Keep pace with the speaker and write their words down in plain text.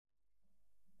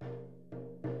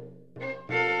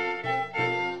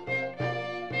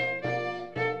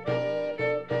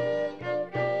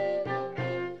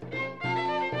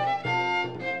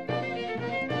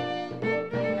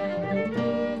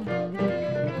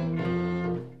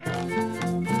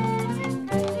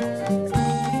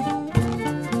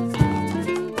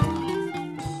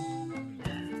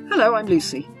Hello, I'm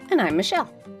Lucy. And I'm Michelle.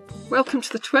 Welcome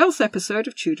to the 12th episode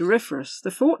of Tudoriferous, the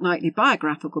fortnightly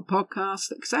biographical podcast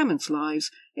that examines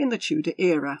lives in the Tudor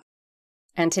era.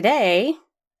 And today,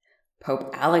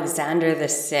 Pope Alexander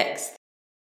VI.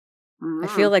 I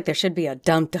feel like there should be a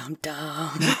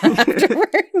dum-dum-dum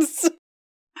afterwards.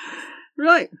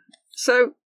 Right,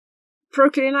 so for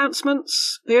opening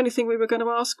announcements, the only thing we were going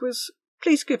to ask was,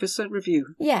 please give us a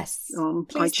review. Yes. On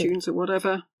please iTunes or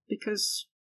whatever, because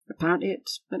apparently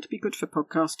it's meant to be good for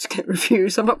podcasts to get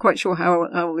reviews. I'm not quite sure how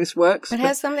all this works. It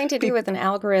has something to do with an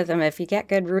algorithm. If you get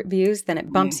good reviews, then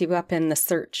it bumps you up in the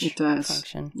search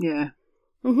function. Yeah.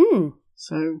 Mm-hmm.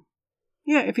 So,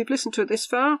 yeah, if you've listened to it this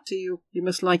far, you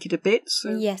must like it a bit.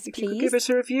 So yes, if please. you could give us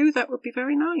a review, that would be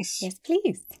very nice. Yes,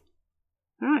 please.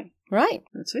 Right.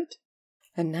 That's it.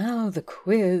 And now the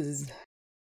quiz.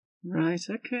 Right,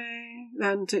 okay.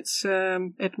 And it's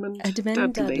Edmund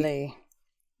Dudley.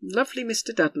 Lovely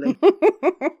Mr. Dudley.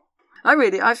 I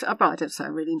really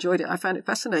enjoyed it. I found it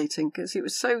fascinating because it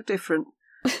was so different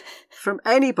from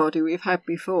anybody we've had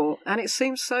before, and it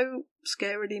seems so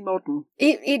scarily modern.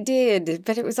 It did,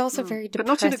 but it was also very depressing.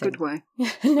 But not in a good way.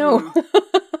 No.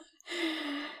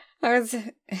 I was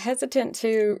hesitant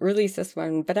to release this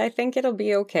one, but I think it'll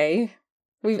be okay.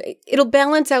 It'll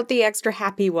balance out the extra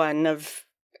happy one of...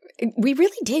 We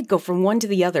really did go from one to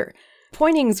the other.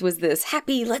 Pointings was this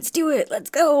happy, let's do it, let's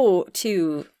go,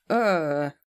 to,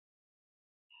 Well,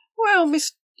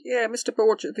 Mr.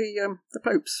 Borgia, the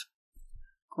Pope's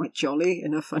quite jolly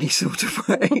in a funny sort of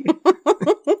way.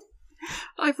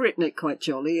 I've written it quite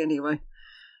jolly anyway.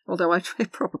 Although it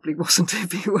probably wasn't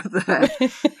if you were there.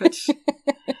 But...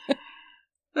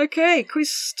 Okay,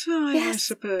 quiz time, yes, I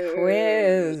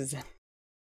suppose. Quiz.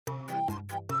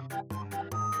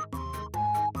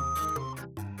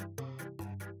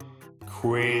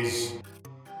 Quiz.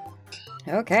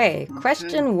 Okay,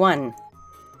 question 1.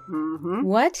 Mm-hmm.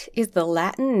 What is the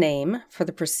Latin name for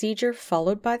the procedure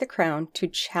followed by the Crown to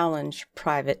challenge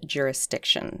private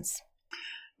jurisdictions?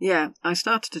 Yeah, I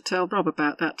started to tell Rob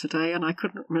about that today and I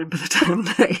couldn't remember the damn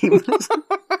name.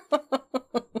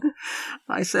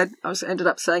 I ended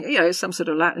up saying, some sort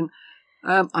of Latin.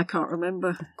 I can't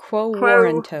remember. Quo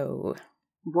warranto.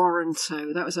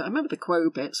 Warranto. That was it. I remember the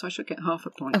quo bit, so I should get half a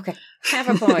point. Okay, half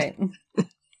a point.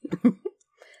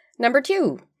 Number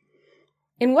 2.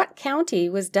 In what county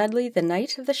was Dudley the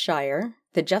Knight of the Shire,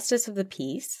 the Justice of the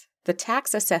Peace, the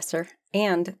Tax Assessor,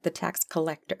 and the Tax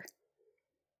Collector?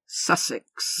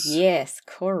 Sussex. Yes,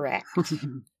 correct.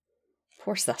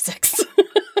 Poor Sussex.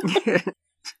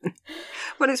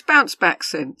 Well, it's bounced back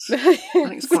since. I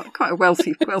think it's quite a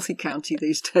wealthy county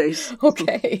these days.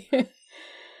 Okay.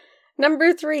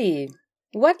 Number 3.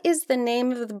 What is the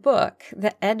name of the book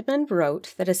that Edmund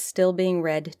wrote that is still being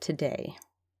read today?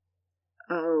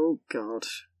 Oh, God.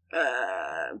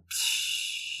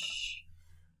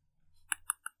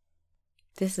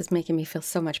 This is making me feel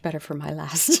so much better for my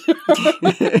last.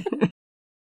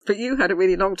 But you had a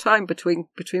really long time between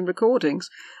recordings.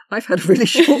 I've had a really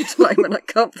short time and I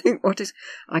can't think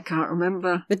I can't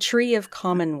remember. The Tree of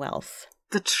Commonwealth.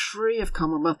 The Tree of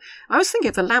Commonwealth. I was thinking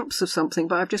of the Lamps of something,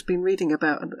 but I've just been reading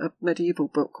about a medieval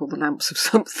book called The Lamps of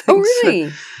something. Oh, really?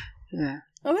 So, yeah.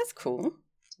 Oh, that's cool.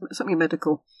 Something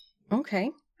medical.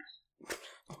 Okay.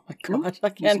 Oh my God, I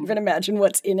can't even imagine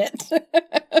what's in it.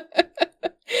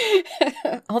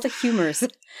 All the humors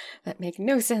that make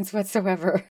no sense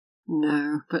whatsoever.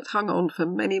 No, but hung on for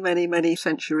many, many, many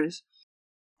centuries.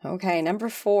 Okay, number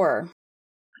 4.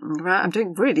 Right, I'm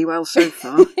doing really well so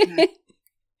far. Yeah.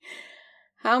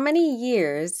 How many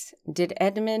years did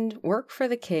Edmund work for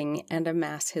the king and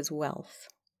amass his wealth?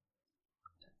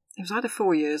 It was either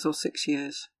 4 years or 6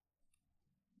 years.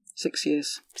 6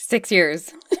 years. 6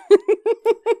 years.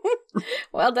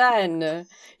 Well done.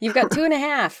 You've got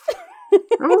 2.5.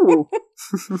 Oh.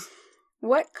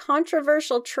 What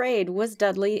controversial trade was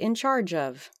Dudley in charge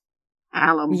of?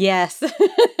 Alum. Yes.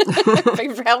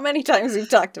 For how many times we've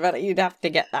talked about it, you'd have to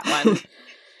get that one.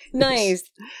 Nice.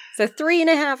 So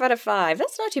 3.5 out of 5.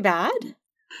 That's not too bad.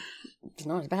 It's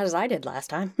not as bad as I did last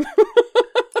time.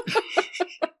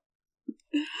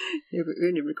 Yeah, but we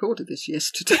only recorded this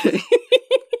yesterday.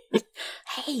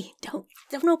 Hey, don't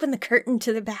open the curtain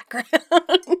to the background.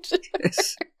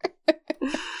 Yes.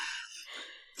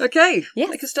 Okay, yes.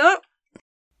 Make a start.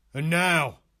 And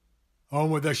now, on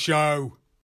with the show.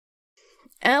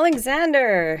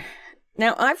 Alexander.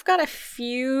 Now, I've got a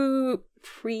few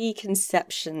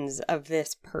preconceptions of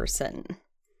this person.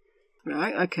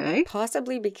 Right, okay.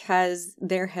 Possibly because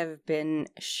there have been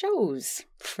shows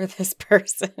for this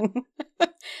person.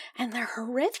 And they're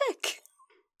horrific.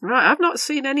 Right, I've not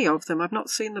seen any of them. I've not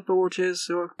seen the Borgias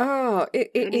or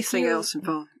anything else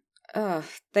involved.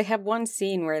 they have one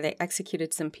scene where they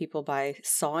executed some people by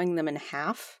sawing them in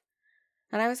half.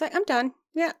 And I was like, I'm done.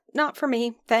 Yeah, not for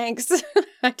me. Thanks.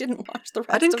 I didn't watch the rest of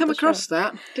the show. I didn't come across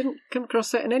that. Didn't come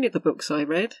across that in any of the books I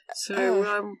read.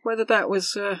 So whether that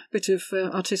was a bit of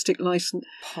artistic license.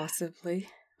 Possibly.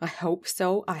 I hope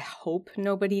so. I hope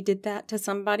nobody did that to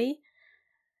somebody.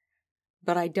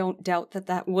 But I don't doubt that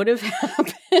that would have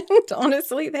happened.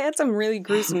 Honestly, they had some really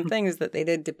gruesome things that they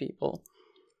did to people.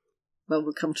 Well,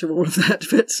 we'll come to all of that.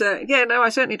 But I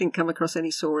certainly didn't come across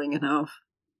any sawing in half.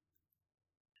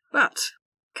 But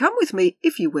come with me,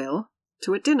 if you will,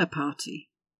 to a dinner party.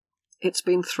 It's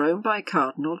been thrown by a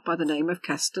cardinal by the name of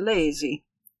Castellesi,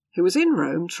 who was in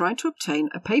Rome trying to obtain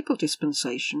a papal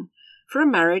dispensation for a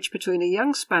marriage between a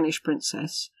young Spanish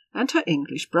princess and her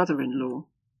English brother-in-law.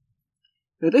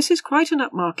 Now, this is quite an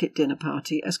upmarket dinner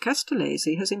party, as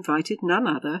Castellesi has invited none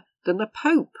other than the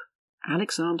Pope,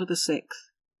 Alexander VI.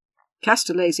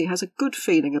 Castellesi has a good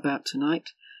feeling about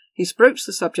tonight. He's broached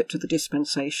the subject of the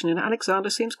dispensation, and Alexander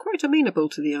seems quite amenable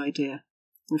to the idea.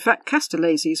 In fact,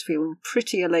 Castellesi is feeling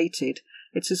pretty elated.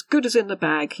 It's as good as in the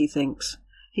bag, he thinks.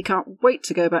 He can't wait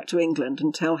to go back to England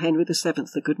and tell Henry VII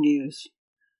the good news.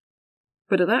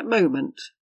 But at that moment,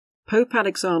 Pope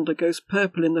Alexander goes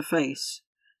purple in the face,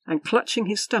 and clutching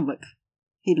his stomach,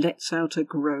 he lets out a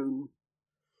groan.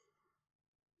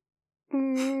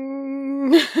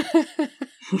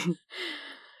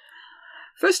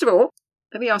 First of all,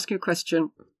 let me ask you a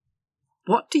question.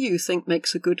 What do you think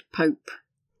makes a good pope?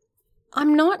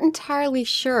 I'm not entirely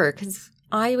sure, because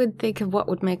I would think of what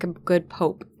would make a good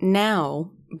pope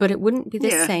now, but it wouldn't be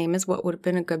the same as what would have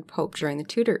been a good pope during the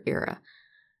Tudor era.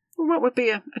 Well, what would be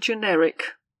a generic...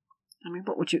 I mean,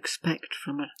 what would you expect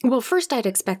from a... Well, first I'd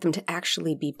expect them to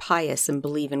actually be pious and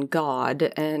believe in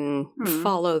God and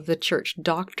follow the church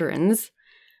doctrines.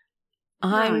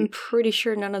 I'm pretty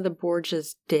sure none of the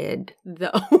Borgias did,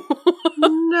 though.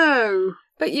 No.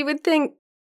 But you would think,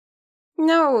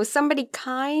 no, somebody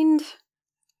kind.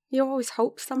 You always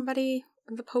hope somebody,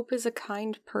 the Pope is a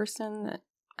kind person that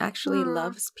actually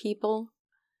loves people.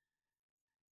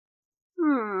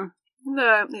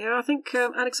 No, I think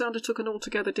Alexander took an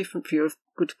altogether different view of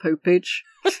good popage.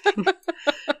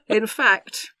 In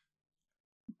fact,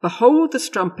 behold the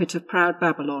strumpet of proud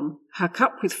Babylon, her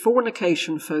cup with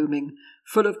fornication foaming,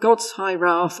 full of God's high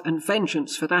wrath and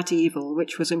vengeance for that evil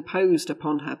which was imposed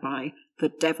upon her by the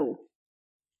devil.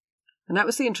 And that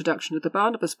was the introduction of the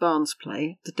Barnabas Barnes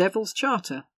play, The Devil's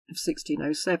Charter, of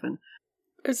 1607.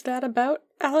 Is that about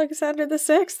Alexander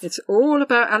VI? It's all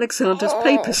about Alexander's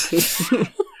papacy.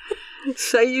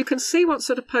 So you can see what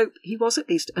sort of pope he was at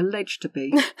least alleged to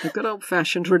be, a good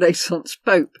old-fashioned Renaissance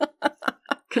pope.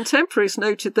 Contemporaries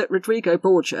noted that Rodrigo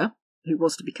Borgia, who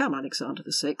was to become Alexander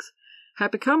VI, had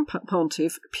become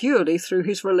pontiff purely through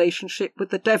his relationship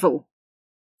with the devil.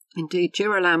 Indeed,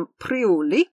 Girolamo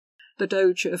Priuli, the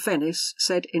Doge of Venice,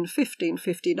 said in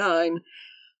 1559,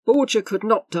 Borgia could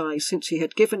not die since he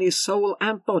had given his soul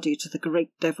and body to the great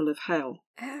devil of hell.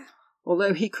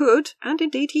 Although he could, and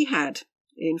indeed he had,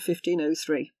 in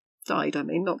 1503. Died,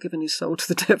 not given his soul to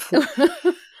the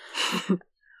devil.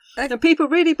 And people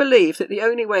really believe that the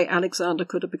only way Alexander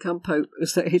could have become pope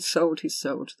was that he'd sold his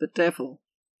soul to the devil.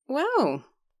 Wow.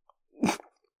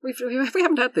 We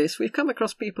haven't had this. We've come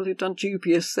across people who've done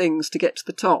dubious things to get to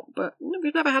the top, but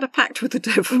we've never had a pact with the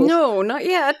devil. No, not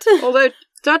yet. Although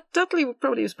Dudley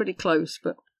probably was pretty close.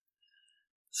 But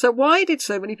so why did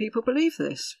so many people believe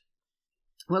this?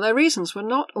 Well, their reasons were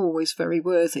not always very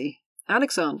worthy.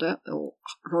 Alexander, or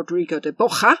Rodrigo de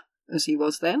Borja, as he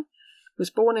was then, was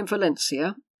born in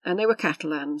Valencia, and they were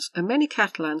Catalans, and many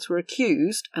Catalans were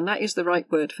accused, and that is the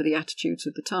right word for the attitudes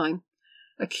of the time,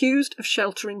 accused of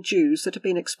sheltering Jews that had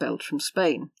been expelled from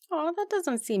Spain. Oh, that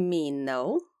doesn't seem mean,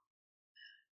 though.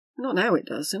 Not now it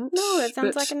doesn't. No, it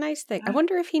sounds like a nice thing. I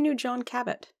wonder if he knew John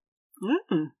Cabot.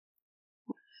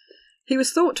 He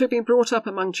was thought to have been brought up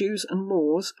among Jews and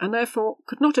Moors, and therefore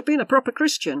could not have been a proper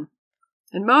Christian.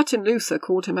 And Martin Luther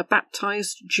called him a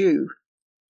baptized Jew.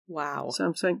 Wow. So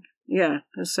I'm saying, they're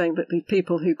saying that the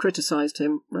people who criticised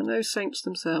him were no saints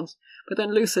themselves. But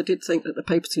then Luther did think that the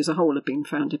papacy as a whole had been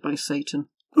founded by Satan.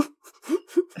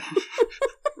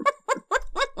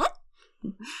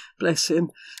 Bless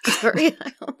him. Sorry,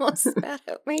 I almost spat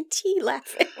out my tea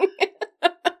laughing.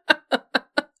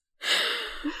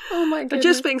 Oh my goodness. But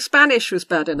just being Spanish was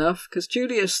bad enough, because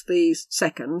Julius II,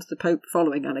 the pope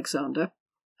following Alexander,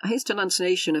 his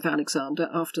denunciation of Alexander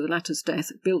after the latter's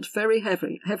death built very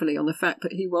heavily on the fact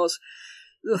that he was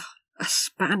a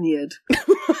Spaniard.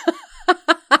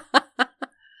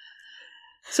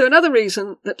 So So another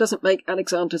reason that doesn't make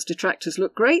Alexander's detractors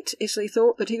look great is they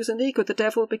thought that he was in league with the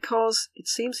devil because it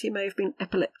seems he may have been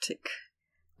epileptic.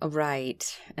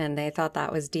 Right, and they thought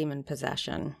that was demon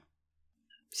possession.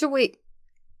 So wait,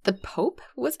 the Pope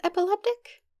was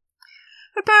epileptic?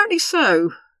 Apparently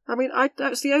so. I mean,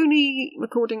 that's the only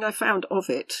recording I found of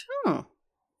it. Oh.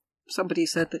 Somebody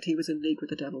said that he was in league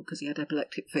with the devil because he had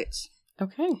epileptic fits.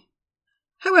 Okay.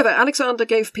 However, Alexander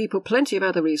gave people plenty of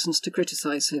other reasons to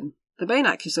criticise him. The main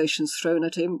accusations thrown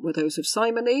at him were those of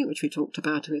simony, which we talked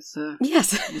about with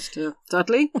yes. Mr.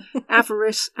 Dudley,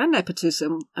 avarice and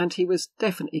nepotism, and he was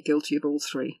definitely guilty of all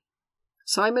three.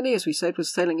 Simony, as we said,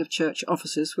 was selling of church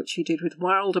offices, which he did with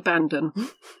wild abandon.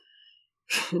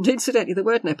 And incidentally, the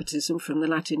word nepotism, from the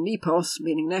Latin nepos,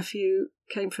 meaning nephew,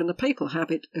 came from the papal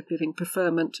habit of giving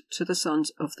preferment to the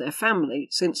sons of their family,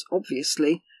 since,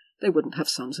 obviously, they wouldn't have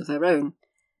sons of their own.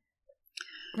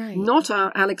 Right. Not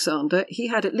our Alexander. He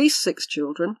had at least 6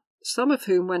 children, some of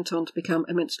whom went on to become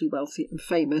immensely wealthy and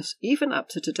famous, even up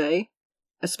to today,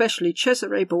 especially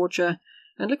Cesare Borgia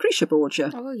and Lucretia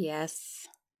Borgia. Oh, yes.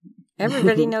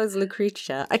 Everybody knows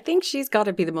Lucretia. I think she's got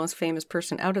to be the most famous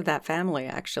person out of that family,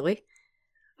 actually.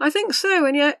 I think so,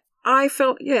 and yet I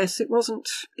felt, yes, it wasn't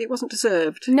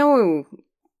deserved. No.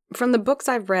 From the books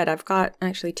I've read, I've got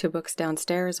actually 2 books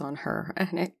downstairs on her,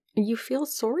 and you feel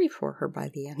sorry for her by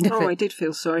the end of it. Oh, I did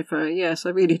feel sorry for her, yes, I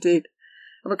really did.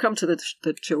 I will come to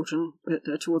the children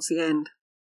towards the end.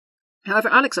 However,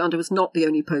 Alexander was not the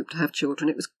only pope to have children.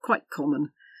 It was quite common.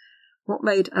 What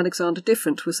made Alexander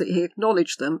different was that he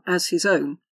acknowledged them as his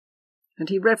own, and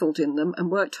he revelled in them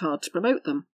and worked hard to promote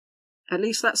them. At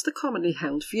least that's the commonly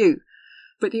held view.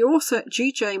 But the author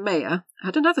G.J. Mayer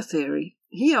had another theory.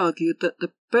 He argued that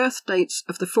the birth dates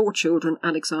of the 4 children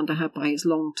Alexander had by his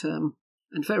long-term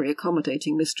and very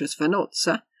accommodating mistress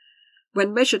Vanozza,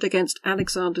 when measured against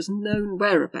Alexander's known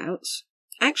whereabouts,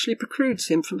 actually precludes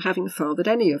him from having fathered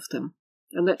any of them,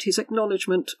 and that his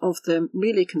acknowledgement of them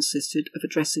merely consisted of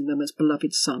addressing them as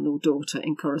beloved son or daughter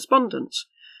in correspondence.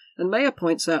 And Mayer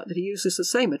points out that he uses the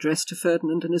same address to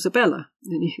Ferdinand and Isabella,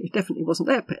 and he definitely wasn't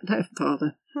their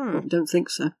father. Well, I don't think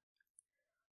so.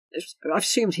 I've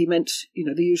assumed he meant,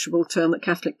 the usual term that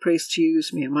Catholic priests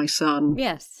use, me and my son.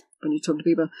 Yes. When you talk to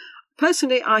people.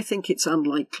 Personally, I think it's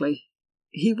unlikely.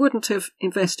 He wouldn't have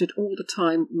invested all the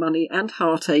time, money, and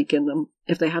heartache in them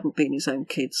if they hadn't been his own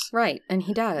kids. Right, and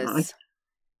he does.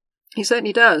 He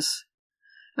certainly does.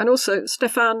 And also,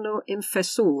 Stefano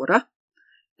Infessora,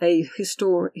 a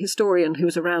historian who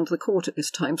was around the court at this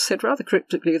time, said rather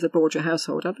cryptically of the Borgia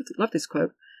household, I love this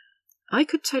quote, "I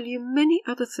could tell you many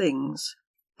other things,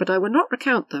 but I will not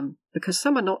recount them, because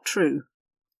some are not true.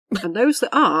 And those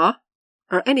that are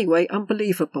anyway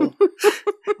unbelievable."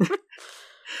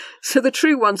 So the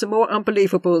true ones are more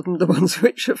unbelievable than the ones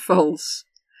which are false.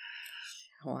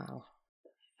 Wow.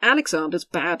 Alexander's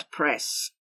bad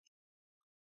press.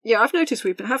 Yeah, I've noticed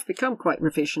we have become quite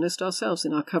revisionist ourselves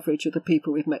in our coverage of the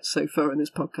people we've met so far in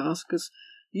this podcast, because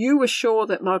you were sure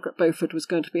that Margaret Beaufort was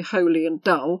going to be holy and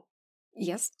dull.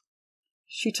 Yes.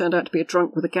 She turned out to be a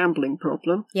drunk with a gambling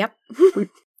problem. Yep.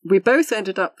 We both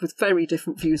ended up with very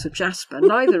different views of Jasper,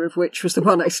 neither of which was the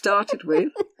one I started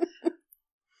with.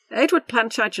 Edward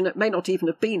Plantagenet may not even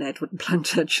have been Edward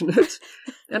Plantagenet,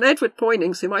 and Edward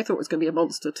Poynings, whom I thought was going to be a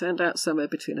monster, turned out somewhere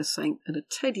between a saint and a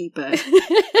teddy bear.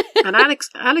 And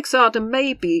Alexander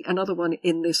may be another one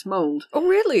in this mould. Oh,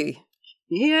 really?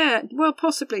 Yeah, well,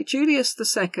 possibly. Julius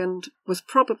II was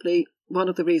probably one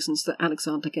of the reasons that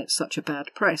Alexander gets such a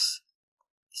bad press.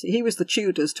 See, he was the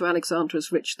Tudors to Alexander's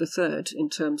Rich III in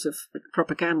terms of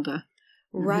propaganda.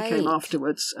 Right. He came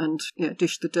afterwards and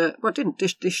dished the dirt. Well, didn't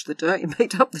dish the dirt, he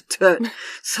made up the dirt,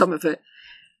 some of it.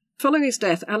 Following his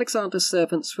death, Alexander's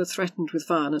servants were threatened with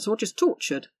violence or just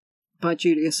tortured by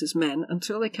Julius's men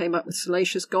until they came up with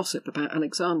salacious gossip about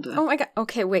Alexander. Oh my God.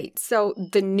 Okay, wait. So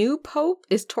the new pope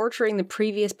is torturing the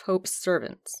previous pope's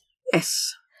servants?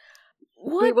 Yes.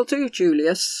 What? We will do,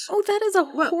 Julius. Oh, that is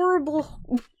horrible...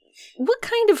 What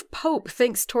kind of pope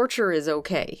thinks torture is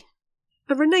okay?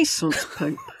 A Renaissance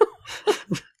pope.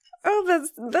 Oh,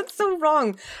 that's so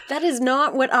wrong. That is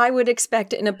not what I would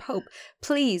expect in a pope.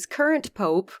 Please, current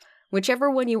pope, whichever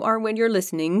one you are when you're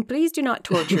listening, please do not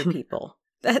torture people.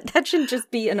 That should just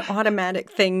be an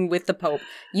automatic thing with the pope.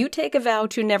 You take a vow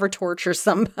to never torture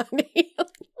somebody.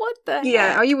 What the heck?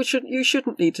 Yeah, you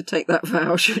shouldn't need to take that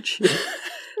vow, should you?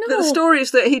 No. The story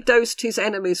is that he dosed his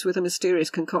enemies with a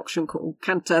mysterious concoction called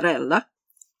cantarella,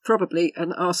 probably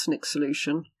an arsenic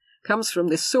solution, comes from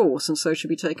this source and so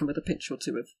should be taken with a pinch or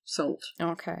 2 of salt.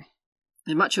 Okay.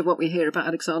 And much of what we hear about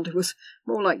Alexander was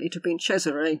more likely to have been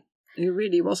Cesare. He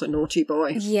really was a naughty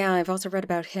boy. Yeah, I've also read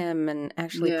about him and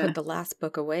actually Yeah. put the last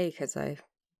book away because I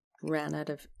ran out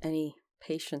of any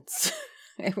patience.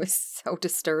 It was so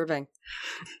disturbing.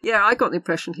 Yeah, I got the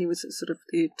impression he was sort of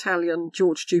the Italian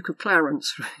George Duke of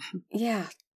Clarence. Yeah.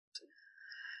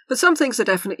 But some things are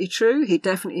definitely true. He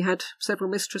definitely had several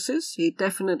mistresses. He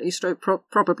definitely,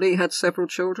 probably had several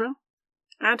children.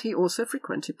 And he also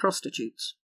frequented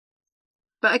prostitutes.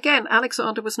 But again,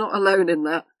 Alexander was not alone in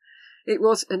that. It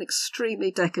was an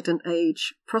extremely decadent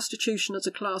age. Prostitution as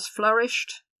a class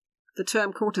flourished. The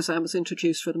term courtesan was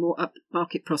introduced for the more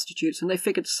upmarket prostitutes, and they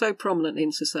figured so prominently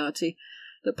in society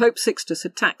that Pope Sixtus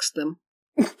had taxed them.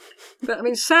 But, I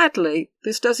mean, sadly,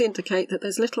 this does indicate that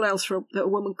there's little else that a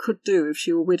woman could do if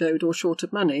she were widowed or short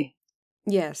of money.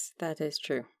 Yes, that is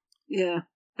true. Yeah,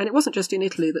 and it wasn't just in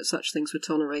Italy that such things were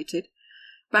tolerated.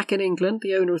 Back in England,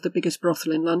 the owner of the biggest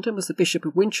brothel in London was the Bishop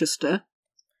of Winchester,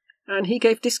 and he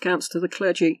gave discounts to the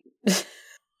clergy.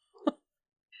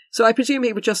 So I presume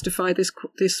he would justify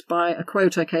this by a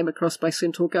quote I came across by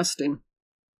St. Augustine,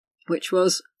 which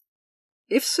was,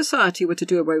 "If society were to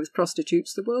do away with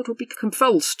prostitutes, the world would be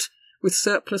convulsed with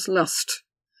surplus lust."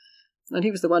 And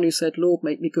he was the one who said, "Lord,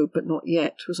 make me good, but not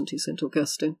yet," wasn't he, St.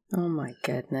 Augustine? Oh my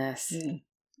goodness. Yeah.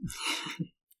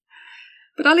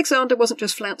 But Alexander wasn't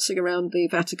just flouncing around the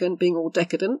Vatican being all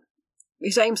decadent.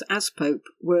 His aims as Pope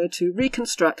were to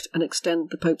reconstruct and extend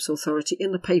the Pope's authority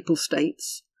in the Papal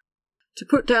States, to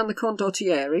put down the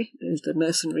condottieri, the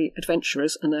mercenary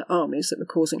adventurers and their armies that were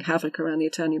causing havoc around the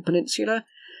Italian peninsula,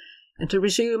 and to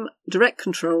resume direct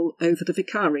control over the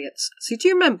vicariates. See, do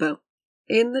you remember,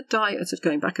 in the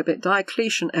going back a bit,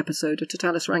 Diocletian episode of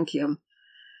Totalis Rankium,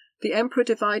 the emperor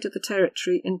divided the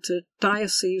territory into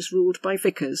dioceses ruled by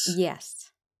vicars? Yes.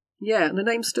 Yeah, and the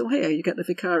name's still here. You get the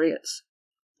vicariates.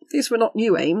 These were not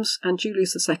new aims, and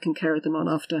Julius II carried them on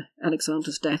after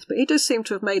Alexander's death, but he does seem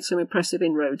to have made some impressive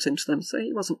inroads into them, so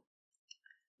he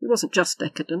wasn't just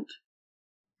decadent.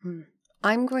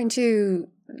 I'm going to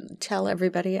tell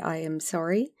everybody I am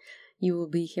sorry. You will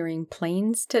be hearing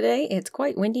planes today. It's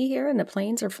quite windy here, and the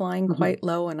planes are flying quite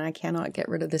low, and I cannot get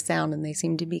rid of the sound, and they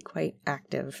seem to be quite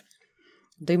active.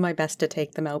 I'll do my best to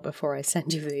take them out before I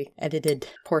send you the edited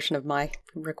portion of my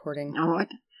recording. Oh,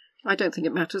 I don't think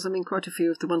it matters. I mean, quite a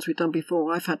few of the ones we've done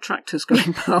before, I've had tractors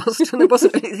going past, and there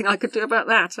wasn't anything I could do about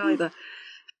that either.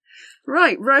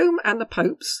 Right, Rome and the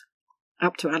popes,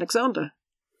 up to Alexander.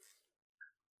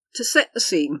 To set the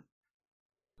scene,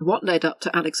 what led up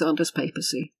to Alexander's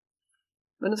papacy?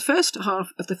 When in the first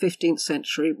half of the 15th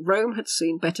century, Rome had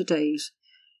seen better days.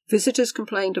 Visitors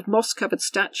complained of moss-covered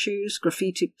statues,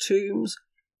 graffitied tombs.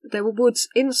 There were woods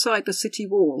inside the city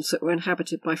walls that were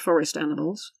inhabited by forest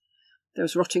animals. There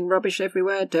was rotting rubbish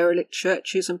everywhere, derelict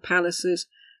churches and palaces,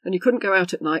 and you couldn't go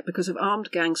out at night because of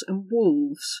armed gangs and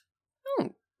wolves. Oh,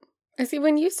 I see.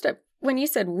 When you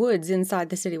said woods inside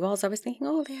the city walls, I was thinking,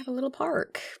 oh, they have a little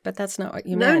park, but that's not what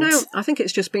you meant. No, I think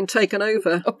it's just been taken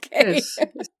over. Okay. Yes.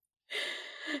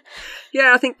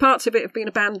 Yeah, I think parts of it have been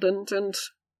abandoned, and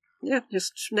yeah,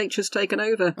 just nature's taken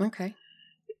over. Okay.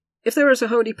 If there was a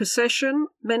holy procession,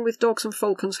 men with dogs and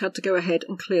falcons had to go ahead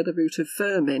and clear the route of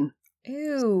vermin.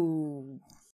 Ew.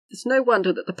 It's no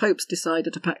wonder that the popes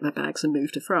decided to pack their bags and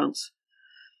move to France.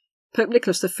 Pope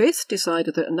Nicholas V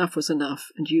decided that enough was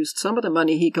enough and used some of the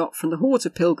money he got from the hordes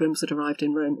of pilgrims that arrived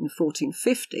in Rome in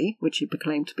 1450, which he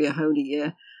proclaimed to be a holy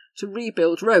year, to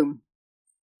rebuild Rome.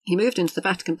 He moved into the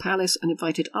Vatican Palace and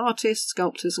invited artists,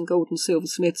 sculptors and gold and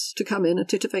silversmiths to come in and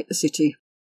titivate the city.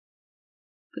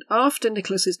 But after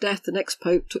Nicholas's death, the next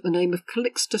pope took the name of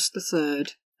Calixtus III,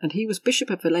 and he was Bishop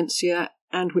of Valencia,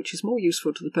 and, which is more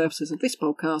useful to the purposes of this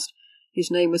podcast, his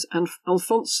name was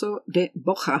Alfonso de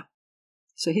Boja.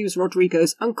 So he was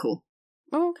Rodrigo's uncle.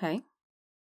 Oh, okay.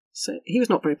 So he was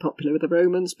not very popular with the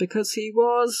Romans because he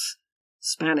was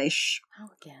Spanish. Oh,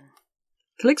 again.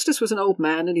 Calixtus was an old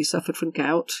man and he suffered from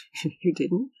gout. Who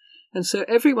didn't? And so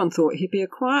everyone thought he'd be a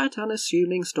quiet,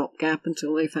 unassuming stopgap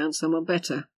until they found someone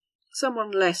better.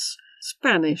 Someone less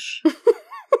Spanish.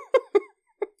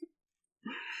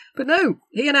 But no,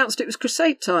 he announced it was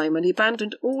crusade time and he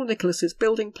abandoned all Nicholas's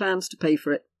building plans to pay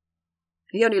for it.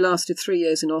 He only lasted 3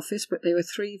 years in office, but they were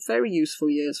 3 very useful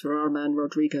years for our man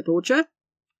Rodrigo Borgia.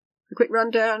 A quick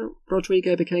rundown,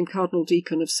 Rodrigo became Cardinal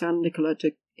Deacon of San Nicola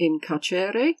in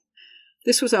Carcere.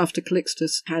 This was after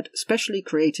Calixtus had specially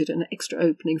created an extra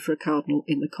opening for a cardinal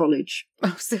in the college.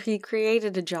 Oh, so he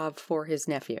created a job for his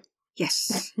nephew.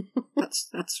 Yes,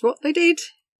 that's what they did.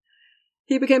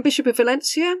 He became Bishop of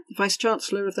Valencia,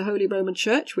 Vice-Chancellor of the Holy Roman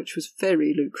Church, which was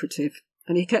very lucrative,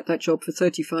 and he kept that job for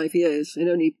 35 years and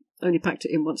only packed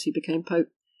it in once he became Pope.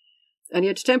 And he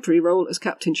had a temporary role as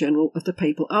Captain General of the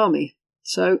Papal Army.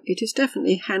 So it is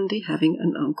definitely handy having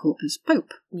an uncle as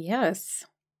Pope. Yes.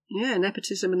 Yeah,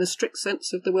 nepotism in the strict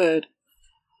sense of the word.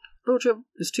 Borgia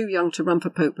was too young to run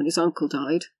for Pope when his uncle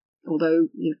died, although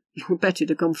you would bet he'd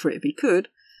have gone for it if he could.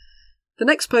 The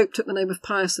next Pope took the name of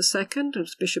Pius II and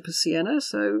was Bishop of Siena,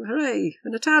 so hooray,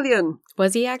 an Italian.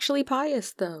 Was he actually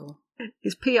pious, though?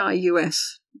 He's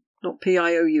P-I-U-S, not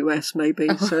P-I-O-U-S maybe,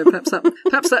 so perhaps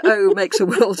that O makes a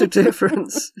world of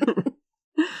difference.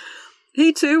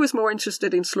 He too was more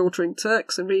interested in slaughtering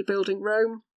Turks and rebuilding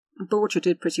Rome. And Borgia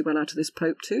did pretty well out of this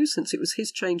Pope too, since it was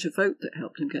his change of vote that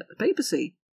helped him get the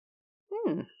papacy.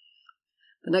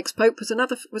 The next Pope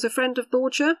was a friend of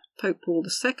Borgia, Pope Paul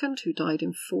II, who died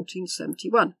in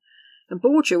 1471. And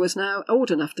Borgia was now old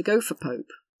enough to go for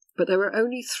Pope, but there were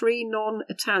only 3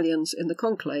 non-Italians in the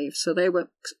conclave, so they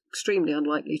were extremely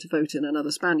unlikely to vote in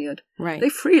another Spaniard. Right.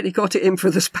 They've really got it in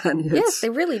for the Spaniards. Yes, they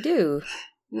really do.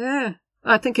 Yeah.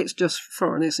 I think it's just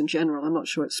foreigners in general. I'm not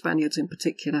sure it's Spaniards in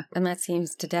particular. And that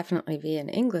seems to definitely be an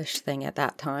English thing at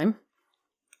that time.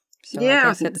 So yeah, I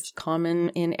guess it's common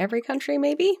in every country,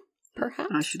 maybe?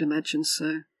 Perhaps? I should imagine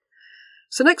so.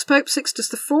 So next Pope,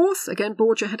 Sixtus IV. Again,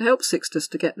 Borgia had helped Sixtus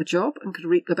to get the job and could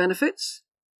reap the benefits.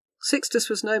 Sixtus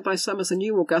was known by some as the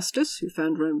new Augustus, who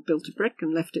found Rome built of brick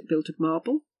and left it built of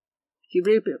marble. He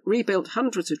rebuilt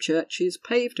hundreds of churches,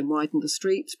 paved and widened the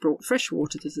streets, brought fresh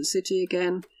water to the city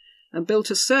again, and built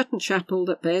a certain chapel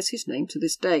that bears his name to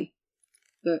this day,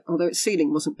 although its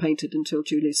ceiling wasn't painted until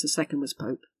Julius II was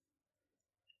Pope.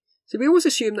 So we always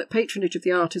assume that patronage of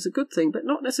the art is a good thing, but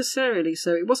not necessarily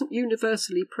so. It wasn't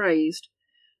universally praised.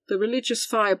 The religious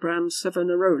firebrand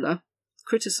Savonarola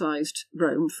criticised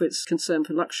Rome for its concern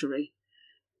for luxury.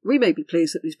 We may be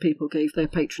pleased that these people gave their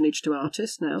patronage to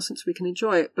artists now, since we can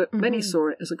enjoy it, but many saw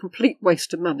it as a complete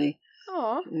waste of money.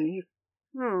 Aw,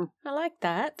 I like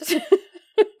that.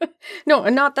 No,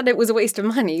 not that it was a waste of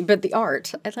money, but the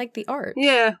art. I like the art.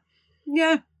 Yeah.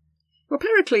 Well,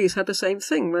 Pericles had the same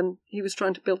thing when he was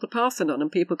trying to build the Parthenon,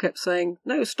 and people kept saying,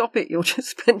 no, stop it, you're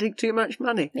just spending too much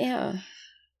money. Yeah.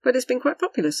 But it's been quite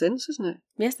popular since, hasn't it?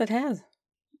 Yes, it has.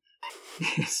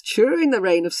 Yes, during the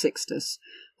reign of Sixtus,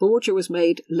 Borgia was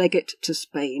made legate to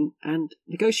Spain and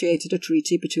negotiated a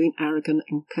treaty between Aragon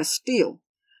and Castile.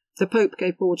 The Pope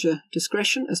gave Borgia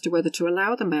discretion as to whether to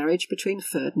allow the marriage between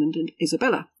Ferdinand and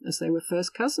Isabella, as they were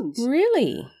first cousins.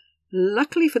 Really?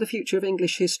 Luckily for the future of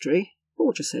English history,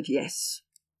 Borgia said yes.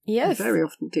 Yes. He very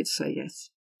often did say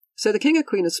yes. So the King and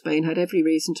Queen of Spain had every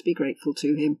reason to be grateful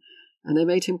to him, and they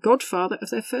made him godfather of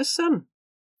their first son.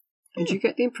 And you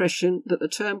get the impression that the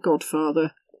term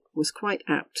godfather was quite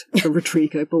apt for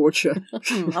Rodrigo Borgia.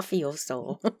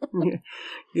 Mafioso.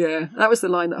 Yeah, that was the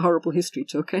line that Horrible History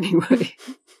took anyway.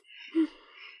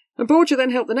 And Borgia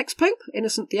then helped the next pope,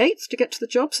 Innocent VIII, to get to the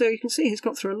job, so you can see he's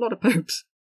got through a lot of popes.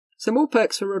 So more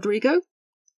perks for Rodrigo.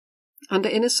 Under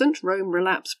Innocent, Rome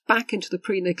relapsed back into the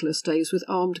pre-Nicholas days with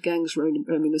armed gangs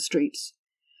roaming the streets.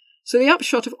 So the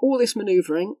upshot of all this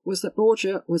manoeuvring was that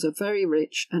Borgia was a very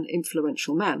rich and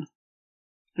influential man.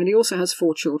 And he also has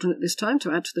 4 children at this time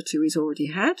to add to the 2 he's already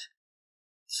had.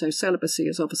 So celibacy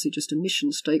is obviously just a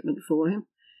mission statement for him.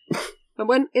 And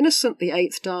when Innocent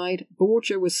VIII died,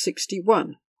 Borgia was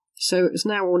 61. So it was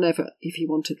now or never if he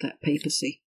wanted that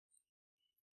papacy.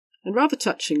 And rather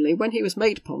touchingly, when he was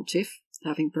made pontiff,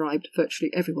 having bribed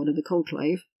virtually everyone in the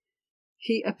conclave,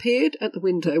 he appeared at the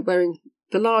window wearing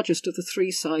the largest of the 3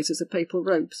 sizes of papal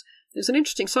robes. There's an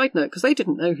interesting side note, because they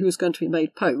didn't know who was going to be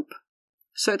made pope.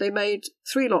 So they made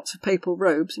 3 lots of papal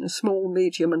robes in a small,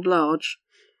 medium and large.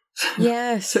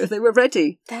 Yes. So they were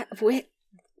ready.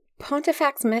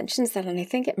 Pontifex mentions that, and I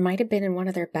think it might have been in one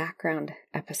of their background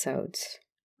episodes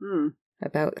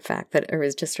about the fact that it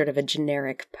was just sort of a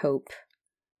generic pope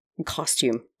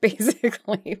costume,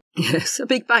 basically. Yes, a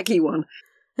big baggy one.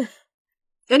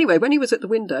 Anyway, when he was at the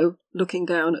window, looking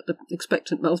down at the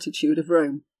expectant multitude of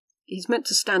Rome, he's meant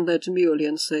to stand there demurely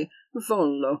and say,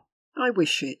 "Vollo, I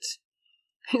wish it."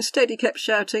 Instead, he kept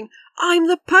shouting, "I'm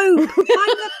the Pope!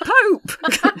 I'm the Pope!"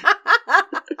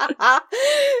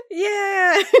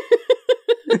 Yeah!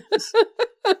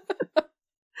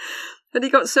 And he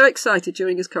got so excited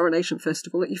during his coronation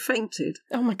festival that he fainted.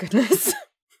 Oh my goodness.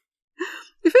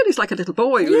 You feel he's like a little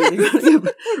boy, really,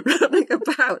 running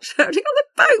about, shouting, "I'm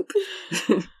the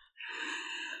Pope!"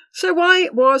 So why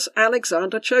was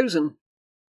Alexander chosen?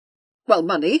 Well,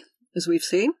 money, as we've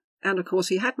seen, and of course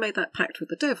he had made that pact with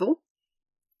the devil,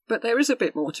 but there is a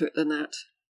bit more to it than that.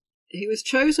 He was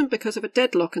chosen because of a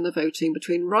deadlock in the voting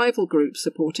between rival groups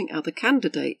supporting other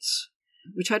candidates,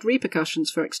 which had repercussions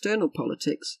for external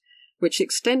politics, which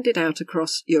extended out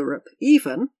across Europe,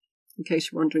 even, in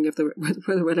case you're wondering whether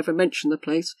we'll ever mention the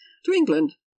place, to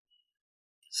England.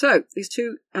 So, these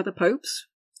two are the popes.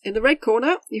 In the red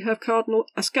corner, you have Cardinal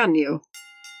Ascanio.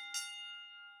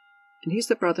 And he's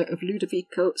the brother of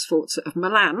Ludovico Sforza of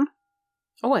Milan.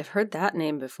 Oh, I've heard that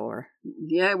name before.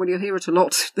 Yeah, well, you'll hear it a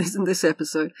lot in this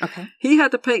episode. Okay. He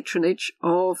had the patronage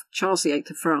of Charles VIII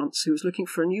of France, who was looking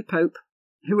for a new pope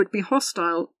who would be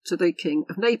hostile to the king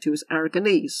of Naples, who was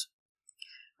Aragonese.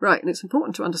 Right, and it's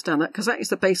important to understand that because that is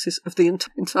the basis of the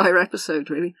entire episode,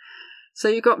 really. So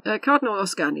you've got Cardinal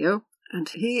Ascanio, and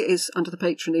he is under the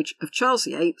patronage of Charles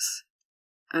VIII,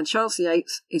 and Charles VIII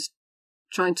is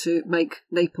trying to make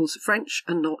Naples French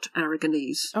and not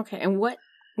Aragonese. Okay, and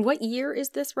what year is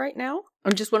this right now?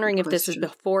 I'm just wondering if this is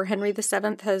before Henry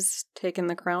VII has taken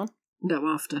the crown? No,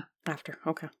 after. After,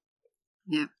 okay.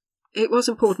 Yeah. It was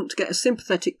important to get a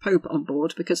sympathetic pope on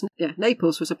board because,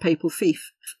 Naples was a papal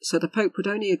fief, so the pope would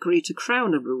only agree to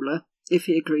crown a ruler if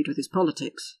he agreed with his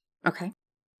politics. Okay.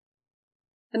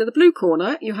 And in the blue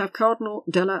corner, you have Cardinal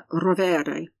della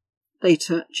Rovere,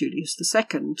 later Julius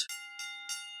II.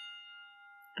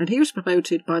 And he was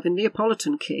promoted by the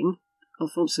Neapolitan king,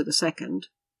 Alfonso II.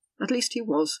 At least he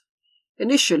was,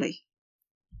 initially.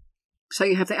 So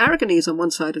you have the Aragonese on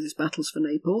one side of these battles for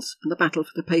Naples, and the battle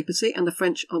for the papacy, and the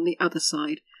French on the other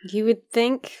side. You would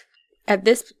think,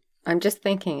 I'm just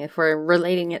thinking, if we're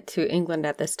relating it to England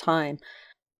at this time,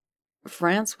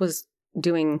 France was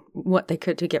doing what they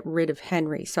could to get rid of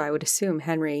Henry, so I would assume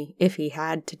Henry, if he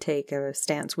had to take a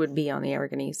stance, would be on the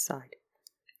Aragonese side.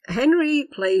 Henry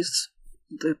plays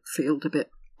the field a bit.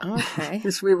 Okay.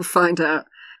 As we will find out.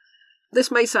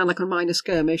 This may sound like a minor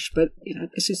skirmish, but,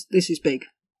 this is big.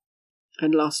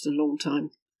 And lasted a long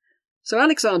time. So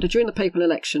Alexander, during the papal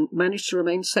election, managed to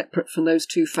remain separate from those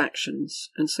two factions,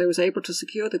 and so was able to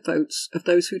secure the votes of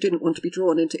those who didn't want to be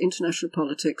drawn into international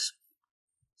politics.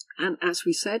 And as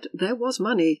we said, there was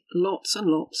money, lots and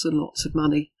lots and lots of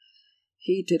money.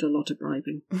 He did a lot of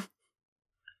bribing.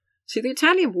 See, the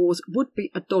Italian wars would be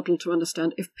a doddle to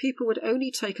understand if people would only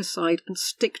take a side and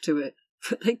stick to it,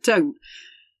 but they don't.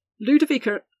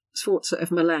 Ludovico Sforza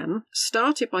of Milan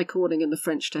started by calling in the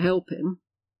French to help him,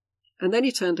 and then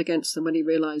he turned against them when he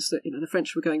realised that the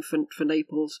French were going for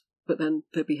Naples, but then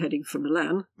they'd be heading for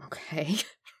Milan. Okay.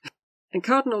 And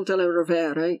Cardinal della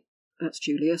Rovere, that's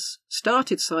Julius,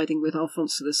 started siding with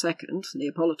Alfonso II, the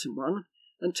Neapolitan one,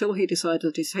 until he decided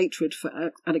that his hatred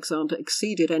for Alexander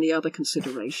exceeded any other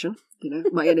consideration.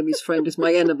 My enemy's friend is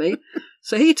my enemy.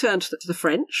 So he turned to the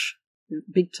French,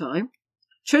 big time.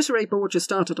 Cesare Borgia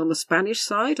started on the Spanish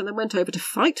side and then went over to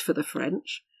fight for the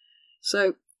French.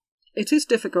 So it is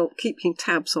difficult keeping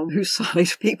tabs on whose side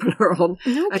people are on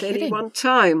at any one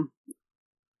time.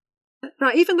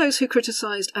 Right, even those who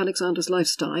criticised Alexander's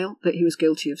lifestyle, that he was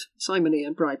guilty of simony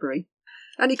and bribery,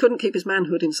 and he couldn't keep his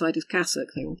manhood inside his cassock,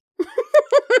 well,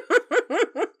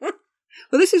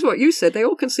 this is what you said. They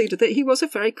all conceded that he was a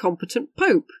very competent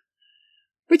pope.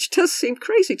 Which does seem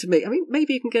crazy to me. I mean,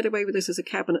 maybe you can get away with this as a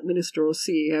cabinet minister or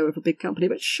CEO of a big company,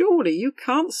 but surely you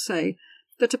can't say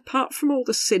that apart from all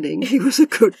the sinning, he was a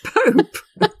good pope.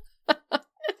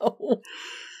 No.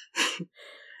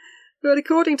 But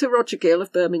according to Roger Gill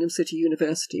of Birmingham City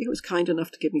University, who was kind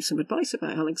enough to give me some advice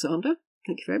about Alexander,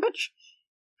 thank you very much,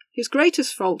 his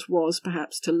greatest fault was,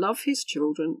 perhaps, to love his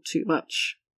children too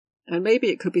much. And maybe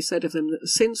it could be said of them that the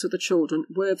sins of the children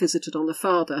were visited on the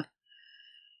father.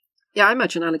 Yeah, I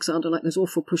imagine Alexander like those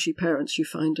awful pushy parents you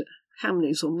find at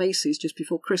Hamleys or Macy's just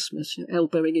before Christmas,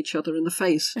 elbowing each other in the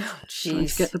face. Oh, trying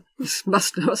to get the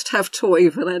must-have toy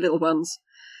for their little ones.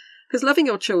 Because loving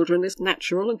your children is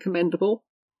natural and commendable,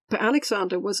 but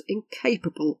Alexander was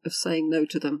incapable of saying no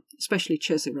to them, especially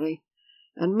Cesare,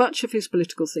 and much of his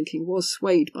political thinking was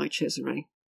swayed by Cesare.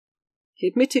 He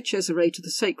admitted Cesare to the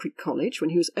Sacred College when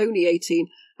he was only 18,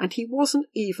 and he wasn't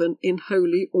even in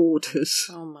holy orders.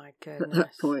 Oh my goodness. At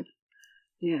that point.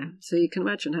 Yeah, so you can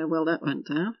imagine how well that went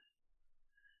down.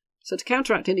 So to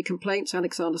counteract any complaints,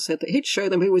 Alexander said that he'd show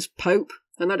them who was Pope,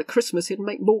 and that at Christmas he'd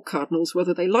make more cardinals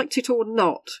whether they liked it or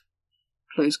not.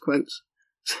 Close quotes.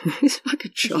 He's like a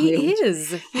child. He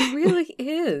is. He really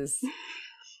is.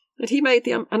 And he made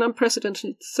an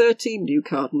unprecedented 13 new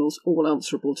cardinals, all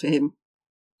answerable to him.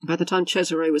 By the time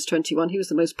Cesare was 21, he was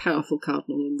the most powerful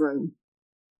cardinal in Rome.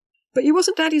 But he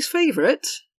wasn't Daddy's favourite.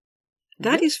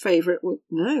 Daddy's favourite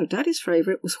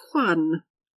was Juan.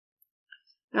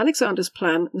 Alexander's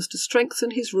plan was to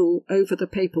strengthen his rule over the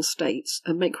Papal States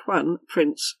and make Juan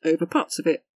prince over parts of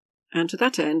it. And to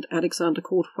that end, Alexander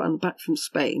called Juan back from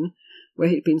Spain, where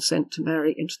he'd been sent to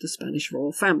marry into the Spanish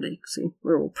royal family. See,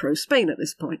 we're all pro-Spain at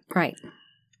this point. Right.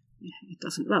 It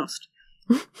doesn't last.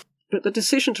 But the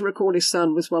decision to recall his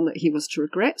son was one that he was to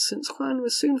regret, since Juan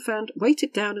was soon found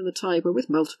weighted down in the Tiber with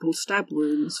multiple stab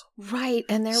wounds. Right,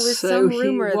 and there was so some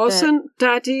rumor he wasn't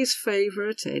Daddy's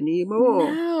favourite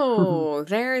anymore. No,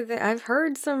 I've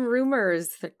heard some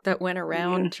rumors that went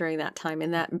around during that time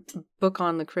in that book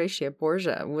on Lucretia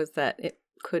Borgia, was that it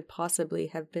could possibly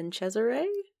have been Cesare?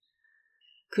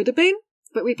 Could have been,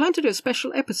 but we plan to do a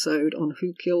special episode on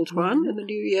who killed Juan in the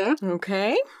new year.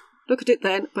 Okay. Look at it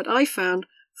then, but I found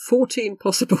 14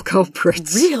 possible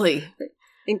culprits. Really?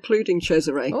 Including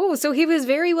Cesare. Oh, so he was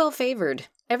very well favoured.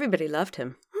 Everybody loved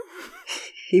him.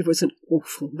 He was an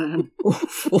awful man.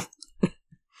 Awful.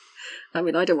 I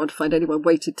mean, I don't want to find anyone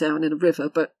weighted down in a river,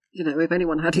 but, you know, if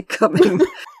anyone had it coming...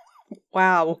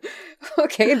 Wow.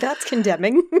 Okay, that's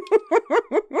condemning.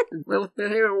 Well, we'll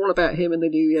hear all about him in the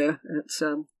new year. It's,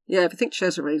 if you think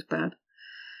Cesare's bad.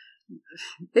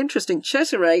 Interesting,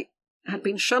 Cesare had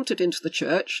been shunted into the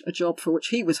church, a job for which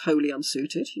he was wholly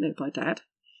unsuited, by Dad.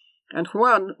 And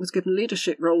Juan was given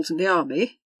leadership roles in the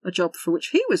army, a job for which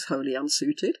he was wholly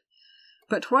unsuited.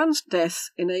 But Juan's death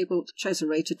enabled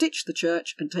Cesare to ditch the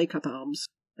church and take up arms,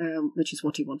 which is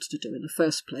what he wanted to do in the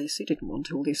first place. He didn't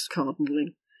want all this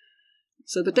cardinaling.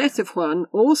 So the death of Juan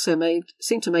also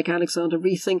seemed to make Alexander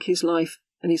rethink his life,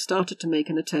 and he started to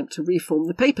make an attempt to reform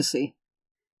the papacy.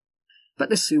 But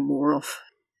this soon wore off.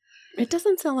 It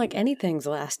doesn't sound like anything's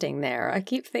lasting there. I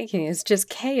keep thinking it's just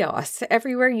chaos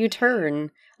everywhere you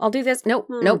turn. I'll do this.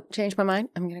 Nope, change my mind.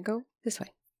 I'm going to go this way.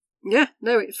 Yeah,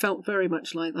 no, it felt very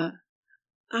much like that.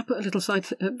 I put a little side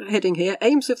heading here,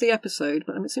 aims of the episode,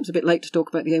 but it seems a bit late to talk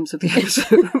about the aims of the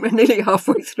episode. We're nearly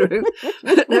halfway through,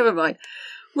 but never mind.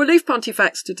 We'll leave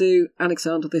Pontifex to do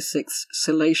Alexander VI's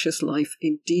salacious life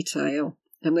in detail.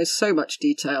 And there's so much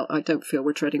detail, I don't feel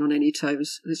we're treading on any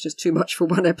toes. There's just too much for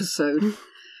one episode.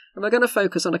 And we're going to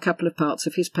focus on a couple of parts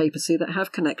of his papacy that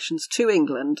have connections to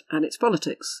England and its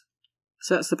politics.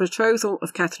 So that's the betrothal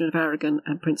of Catherine of Aragon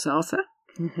and Prince Arthur,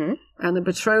 and the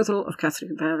betrothal of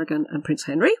Catherine of Aragon and Prince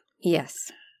Henry.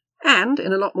 Yes. And,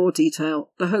 in a lot more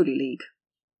detail, the Holy League.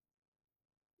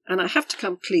 And I have to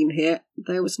come clean here,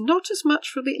 there was not as much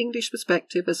from the English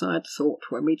perspective as I had thought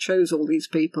when we chose all these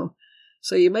people.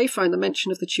 So you may find the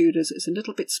mention of the Tudors is a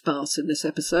little bit sparse in this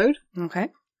episode. Okay.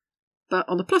 But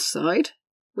on the plus side,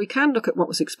 we can look at what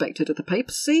was expected of the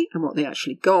papacy and what they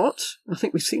actually got. I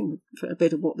think we've seen a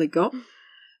bit of what they got.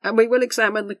 And we will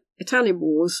examine the Italian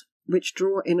wars, which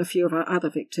draw in a few of our other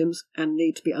victims and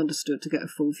need to be understood to get a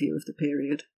full view of the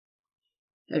period.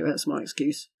 Anyway, that's my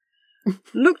excuse.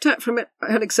 Looked at from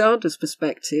Alexander's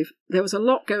perspective, there was a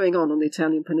lot going on the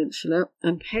Italian peninsula,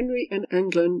 and Henry and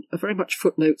England are very much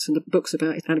footnotes in the books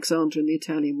about Alexander and the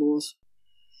Italian wars.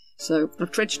 So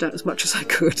I've dredged out as much as I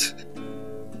could.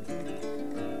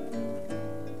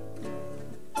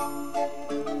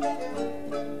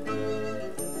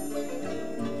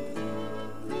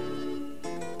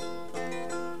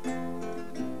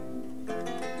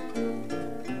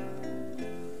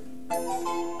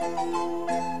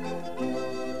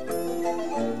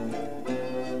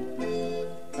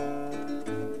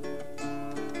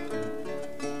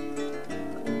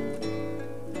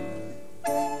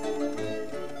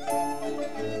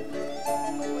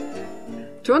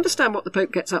 To understand what the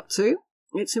Pope gets up to,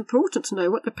 it's important to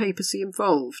know what the papacy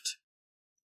involved,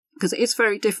 because it is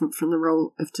very different from the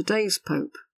role of today's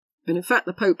Pope. And in fact,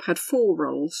 the Pope had 4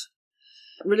 roles.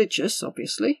 Religious,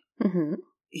 obviously. Mm-hmm.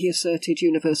 He asserted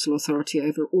universal authority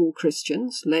over all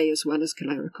Christians, lay as well as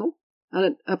clerical.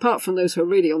 And apart from those who are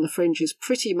really on the fringes,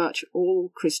 pretty much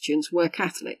all Christians were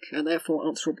Catholic, and therefore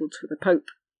answerable to the Pope.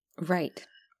 Right.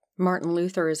 Martin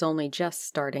Luther is only just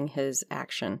starting his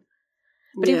action.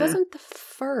 But he wasn't the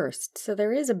first, so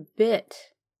there is a bit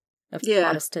of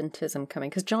Protestantism coming,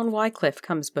 because John Wycliffe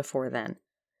comes before then.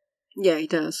 Yeah, he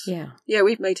does. Yeah. Yeah,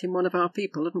 we've made him one of our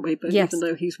people, haven't we? But even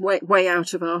though he's way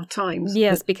out of our times.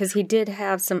 Yes, because he did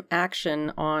have some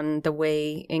action on the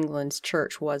way England's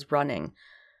church was running,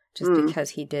 just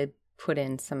because he did put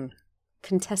in some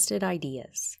contested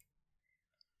ideas.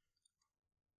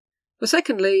 But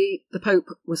secondly, the Pope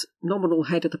was nominal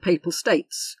head of the Papal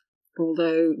States,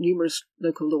 although numerous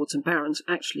local lords and barons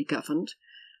actually governed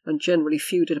and generally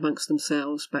feuded amongst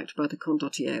themselves, backed by the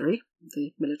condottieri,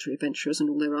 the military adventurers and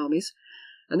all their armies.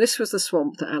 And this was the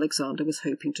swamp that Alexander was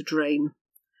hoping to drain,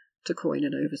 to coin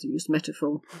an overused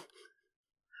metaphor.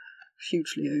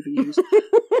 Hugely overused.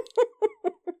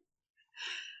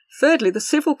 Thirdly, the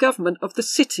civil government of the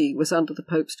city was under the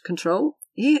Pope's control.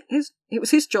 It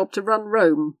was his job to run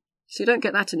Rome. So you don't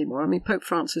get that anymore. I mean, Pope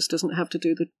Francis doesn't have to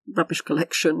do the rubbish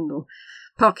collection or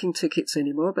parking tickets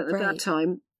anymore, but at that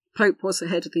time, Pope was the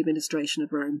head of the administration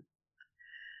of Rome.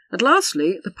 And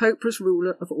lastly, the Pope was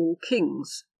ruler of all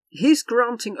kings. His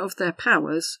granting of their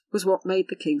powers was what made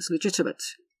the kings legitimate.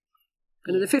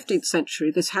 And in the 15th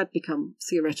century, this had become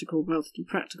theoretical rather than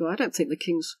practical. I don't think the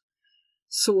kings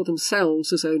saw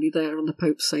themselves as only there on the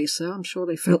Pope's say-so. I'm sure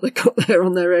they felt they got there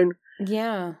on their own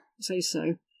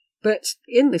say-so. But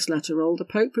in this latter role, the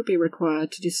Pope would be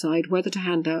required to decide whether to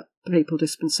hand out papal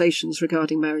dispensations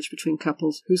regarding marriage between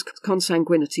couples whose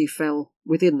consanguinity fell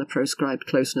within the proscribed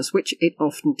closeness, which it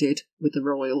often did with the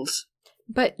royals.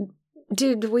 But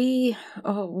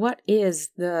what is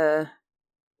the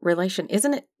relation?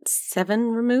 Isn't it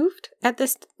 7 removed at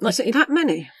this? Is it that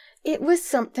many? It was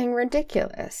something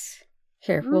ridiculous.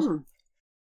 Here,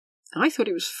 I thought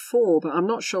it was 4, but I'm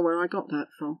not sure where I got that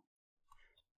from.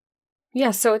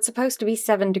 Yeah, so it's supposed to be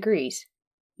 7 degrees.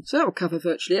 So that would cover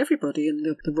virtually everybody in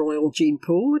the royal gene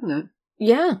pool, wouldn't it?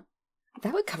 Yeah.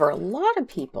 That would cover a lot of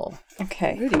people.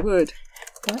 Okay. It really would.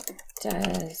 What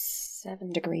does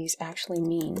 7 degrees actually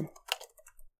mean?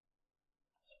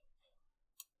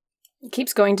 It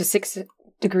keeps going to 6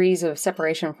 degrees of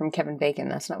separation from Kevin Bacon.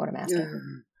 That's not what I'm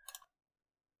asking.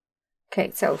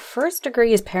 Okay, so 1st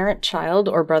degree is parent-child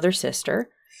or brother-sister.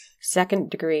 2nd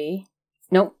degree...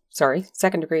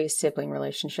 Second degree is sibling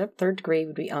relationship. 3rd degree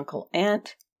would be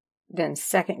uncle-aunt. Then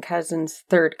 2nd cousins,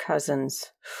 3rd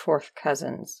cousins, 4th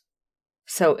cousins.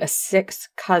 So a 6th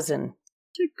cousin.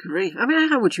 Good grief. I mean,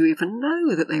 how would you even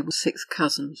know that they were 6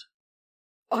 cousins?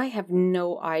 I have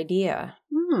no idea.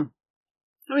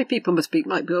 How many people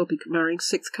might well be marrying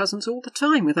 6 cousins all the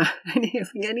time without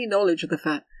any knowledge of the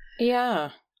fact? Yeah.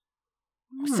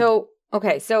 So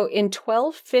in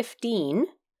 1215...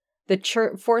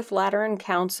 the Fourth Lateran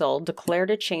Council declared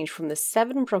a change from the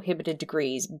 7 prohibited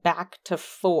degrees back to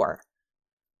 4.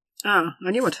 I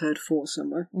knew I'd heard 4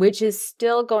 somewhere. Which is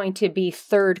still going to be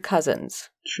 3rd cousins.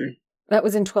 True. That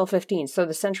was in 1215, so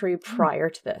the century prior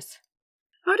to this.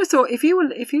 I'd have thought if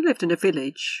you lived in a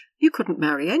village, you couldn't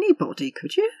marry anybody,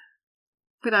 could you?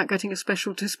 Without getting a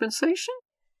special dispensation?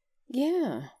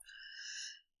 Yeah.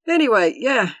 Anyway,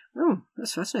 yeah. Oh,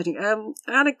 that's fascinating.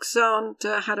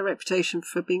 Alexander had a reputation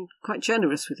for being quite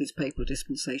generous with his papal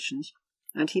dispensations,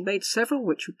 and he made several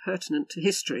which were pertinent to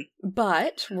history.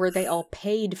 But were they all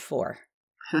paid for?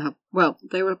 Well,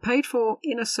 they were paid for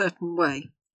in a certain way.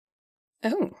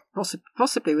 Oh.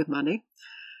 Possibly with money.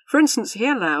 For instance, he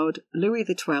allowed Louis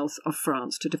XII of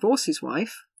France to divorce his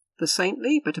wife, the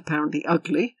saintly but apparently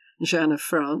ugly Jeanne of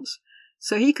France,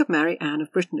 so he could marry Anne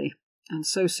of Brittany, and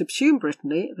so subsume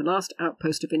Brittany, the last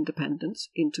outpost of independence,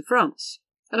 into France.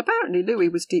 And apparently Louis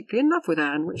was deeply in love with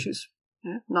Anne, which is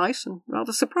nice and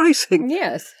rather surprising.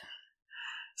 Yes.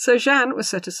 So Jeanne was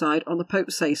set aside on the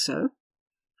Pope's say-so,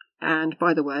 and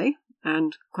by the way,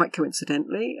 and quite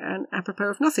coincidentally, and apropos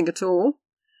of nothing at all,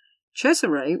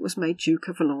 Cesare was made Duke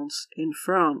of Valence in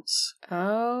France.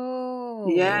 Oh.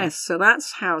 Yes, so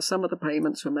that's how some of the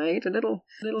payments were made. A little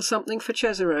something for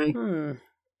Cesare.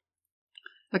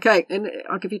 Okay, and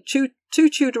I'll give you two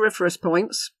Tudoriferous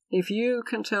points if you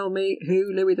can tell me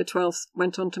who Louis XII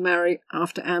went on to marry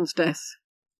after Anne's death.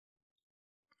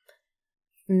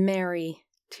 Mary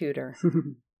Tudor.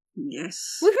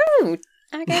 Yes. Woohoo!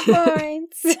 I got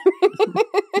points.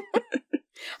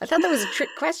 I thought that was a trick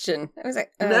question. I was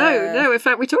like, No. In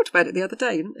fact, we talked about it the other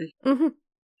day, didn't we? Mm-hmm.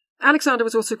 Alexander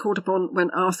was also called upon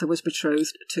when Arthur was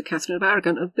betrothed to Catherine of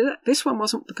Aragon. This one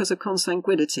wasn't because of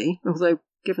consanguinity, although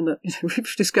given that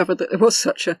we've discovered that there was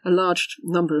such a large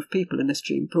number of people in this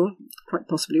gene pool, quite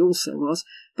possibly also was,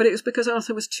 but it was because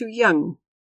Arthur was too young.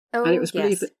 Oh, and it was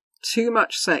believed that too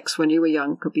much sex when you were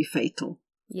young could be fatal.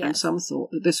 Yes. And some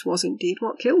thought that this was indeed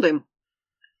what killed him.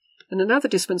 And another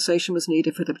dispensation was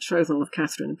needed for the betrothal of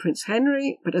Catherine and Prince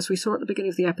Henry, but as we saw at the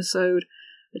beginning of the episode,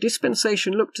 the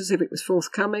dispensation looked as if it was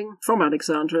forthcoming from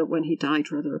Alexander when he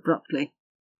died rather abruptly.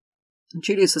 And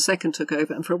Julius II took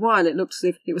over, and for a while it looked as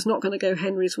if it was not going to go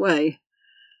Henry's way.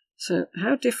 So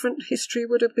how different history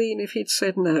would have been if he'd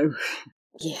said no.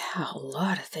 Yeah, a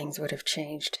lot of things would have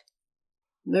changed.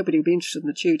 Nobody would be interested in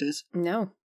the Tudors.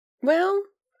 No. Well,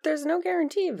 there's no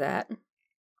guarantee of that.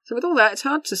 So with all that, it's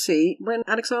hard to see when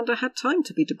Alexander had time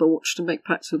to be debauched and make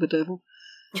pacts with the devil.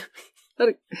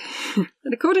 And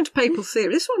according to papal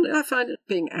theory, this one I find it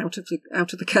being out of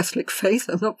the Catholic faith.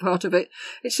 I'm not part of it.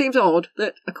 It seems odd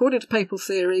that, according to papal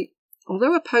theory,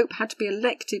 although a pope had to be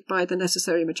elected by the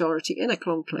necessary majority in a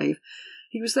conclave,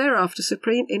 he was thereafter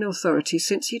supreme in authority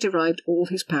since he derived all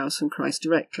his powers from Christ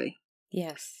directly.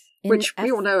 Yes. Which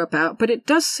we all know about, but it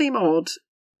does seem odd.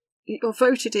 You're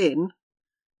voted in,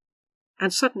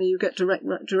 and suddenly you get direct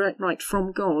right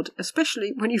from God,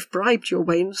 especially when you've bribed your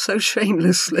way in so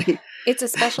shamelessly. It's a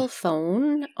special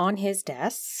phone on his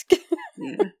desk.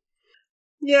 Yeah.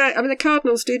 Yeah, I mean, the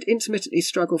cardinals did intermittently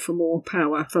struggle for more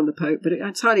power from the Pope, but it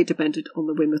entirely depended on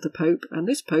the whim of the Pope, and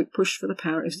this Pope pushed for the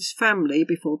power of his family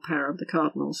before the power of the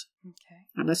cardinals. Okay.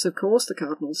 Unless, of course, the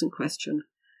cardinals in question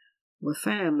were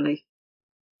family.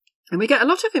 And we get a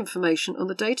lot of information on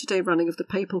the day-to-day running of the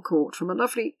papal court from a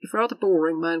lovely, if rather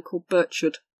boring man called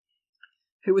Burchard,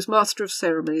 who was master of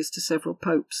ceremonies to several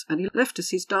popes, and he left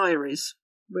us his diaries,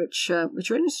 which are an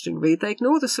interesting read. They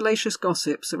ignore the salacious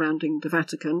gossip surrounding the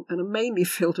Vatican and are mainly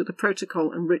filled with the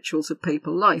protocol and rituals of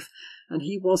papal life. And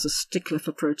he was a stickler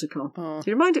for protocol. Oh.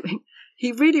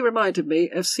 He really reminded me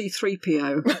of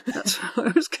C-3PO. That's what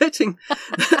I was getting.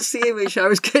 That's the image I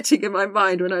was getting in my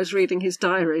mind when I was reading his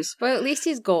diaries. Well, at least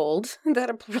he's gold. That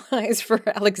applies for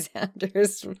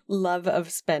Alexander's love of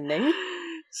spending.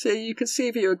 So you can see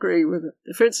if you agree with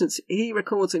it. For instance, he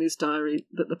records in his diary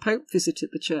that the Pope visited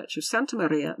the church of Santa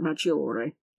Maria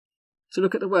Maggiore to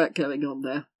look at the work going on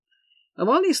there. And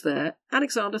while he's there,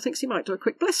 Alexander thinks he might do a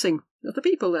quick blessing of the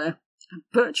people there. And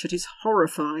Burchard is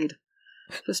horrified.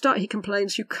 For a start, he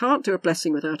complains you can't do a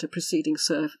blessing without a preceding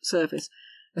service.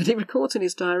 And he records in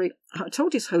his diary, I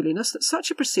told His Holiness that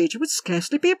such a procedure would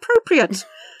scarcely be appropriate,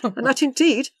 and that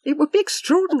indeed it would be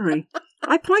extraordinary.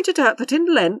 I pointed out that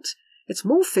in Lent, it's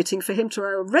more fitting for him to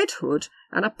wear a red hood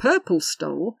and a purple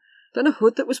stole than a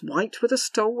hood that was white with a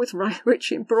stole with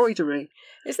rich embroidery.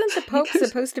 Isn't the Pope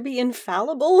supposed to be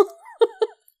infallible?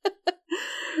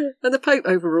 And the Pope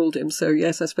overruled him, so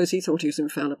yes, I suppose he thought he was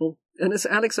infallible. And as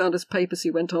Alexander's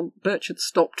papacy went on, Burchard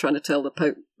stopped trying to tell the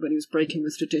Pope when he was breaking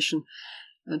with tradition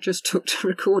and just took to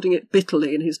recording it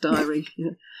bitterly in his diary.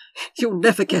 You'll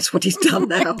never guess what he's done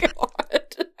now.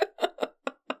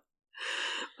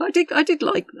 I did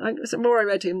like, the more I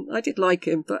read him, I did like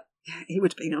him, but he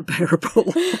would have been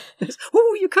unbearable.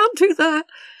 Oh, you can't do that.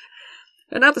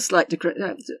 Another slight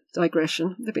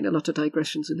digression. There have been a lot of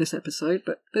digressions in this episode,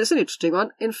 but it's an interesting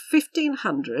one. In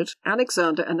 1500,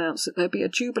 Alexander announced that there'd be a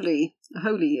jubilee, a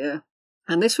holy year,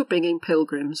 and this would bring in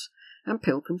pilgrims, and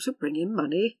pilgrims would bring in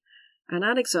money, and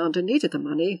Alexander needed the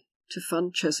money to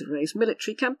fund Cesare's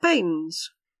military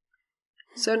campaigns.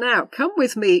 So now, come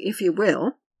with me, if you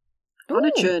will, on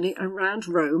a journey around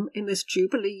Rome in this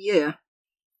jubilee year.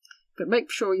 But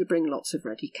make sure you bring lots of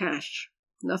ready cash.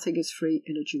 Nothing is free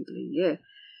in a jubilee year.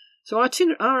 So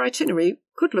our itinerary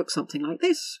could look something like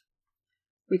this.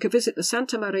 We could visit the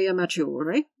Santa Maria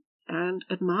Maggiore and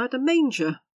admire the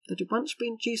manger that had once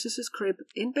been Jesus' crib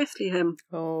in Bethlehem.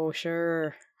 Oh,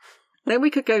 sure. Then we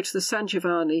could go to the San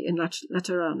Giovanni in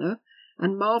Laterano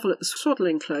and marvel at the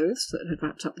swaddling clothes that had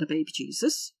wrapped up the baby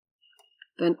Jesus.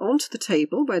 Then on to the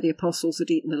table where the apostles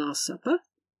had eaten the Last Supper.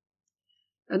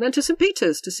 And then to St.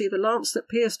 Peter's to see the lance that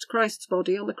pierced Christ's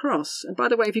body on the cross. And by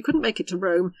the way, if you couldn't make it to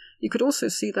Rome, you could also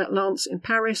see that lance in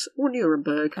Paris or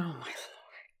Nuremberg. Oh, my Lord.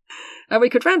 And we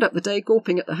could round up the day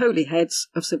gawping at the holy heads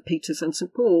of St. Peter's and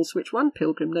St. Paul's, which one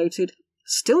pilgrim noted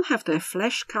still have their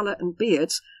flesh, colour and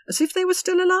beards as if they were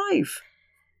still alive.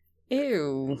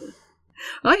 Ew.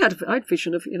 I had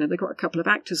vision of, they got a couple of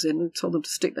actors in and told them to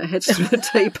stick their heads through the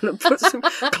table and put some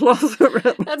cloth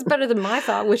around. That's better than my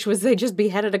thought, which was they just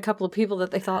beheaded a couple of people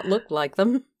that they thought looked like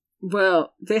them.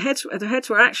 Well, the heads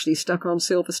were actually stuck on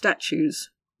silver statues,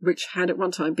 which had at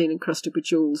one time been encrusted with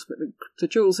jewels, but the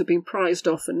jewels had been prized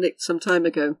off and nicked some time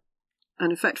ago. And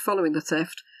in fact, following the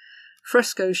theft,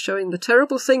 frescoes showing the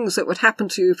terrible things that would happen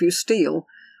to you if you steal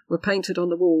were painted on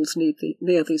the walls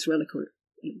near these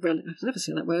I've never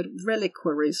seen that word,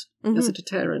 reliquaries, as a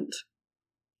deterrent.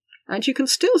 And you can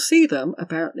still see them,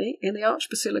 apparently, in the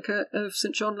Archbasilica of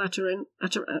St. John Lateran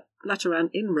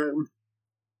in Rome.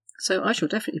 So I shall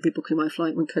definitely be booking my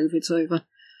flight when COVID's over.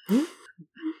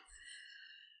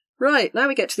 Right, now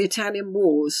we get to the Italian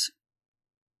Wars.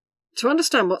 To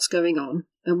understand what's going on,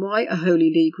 and why a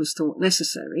Holy League was thought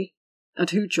necessary, and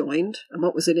who joined, and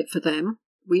what was in it for them,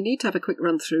 we need to have a quick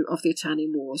run-through of the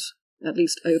Italian Wars. At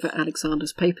least over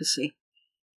Alexander's papacy,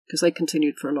 because they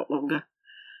continued for a lot longer.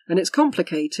 And it's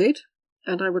complicated,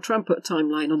 and I will try and put a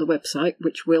timeline on the website,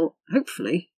 which will,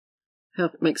 hopefully,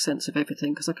 help make sense of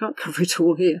everything, because I can't cover it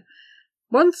all here.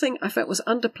 One thing I felt was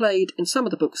underplayed in some of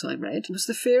the books I read was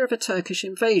the fear of a Turkish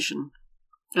invasion,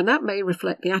 and that may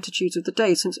reflect the attitudes of the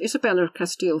day, since Isabella of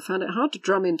Castile found it hard to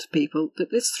drum into people that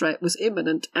this threat was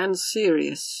imminent and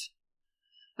serious.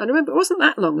 And remember, it wasn't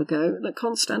that long ago that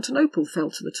Constantinople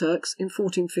fell to the Turks in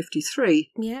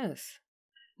 1453. Yes.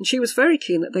 And she was very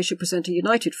keen that they should present a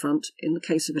united front in the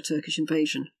case of a Turkish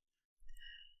invasion.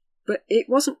 But it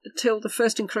wasn't until the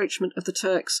first encroachment of the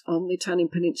Turks on the Italian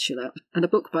peninsula, and a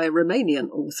book by a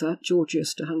Romanian author,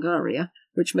 Georgius de Hungaria,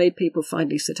 which made people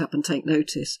finally sit up and take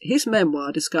notice. His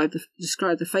memoir described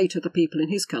the fate of the people in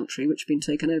his country, which had been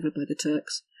taken over by the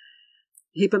Turks.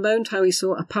 He bemoaned how he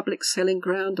saw a public selling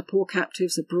ground, the poor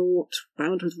captives are brought,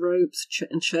 bound with ropes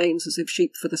and chains as if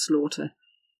sheep for the slaughter.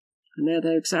 And there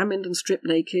they're examined and stripped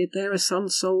naked, there a son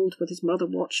sold with his mother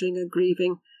watching and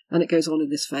grieving, and it goes on in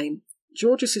this vein.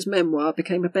 Georges's memoir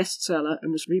became a bestseller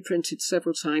and was reprinted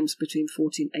several times between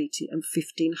 1480 and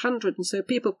 1500, and so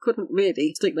people couldn't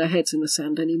really stick their heads in the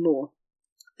sand anymore.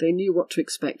 They knew what to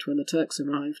expect when the Turks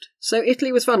arrived. So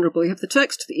Italy was vulnerable. You have the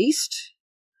Turks to the east,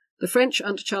 the French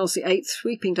under Charles VIII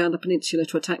sweeping down the peninsula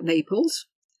to attack Naples,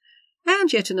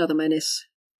 and yet another menace,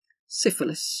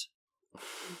 syphilis.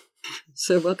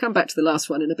 So we'll come back to the last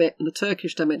one in a bit, and the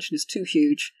Turkish dimension is too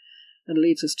huge and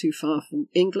leads us too far from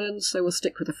England, so we'll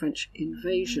stick with the French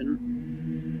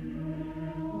invasion.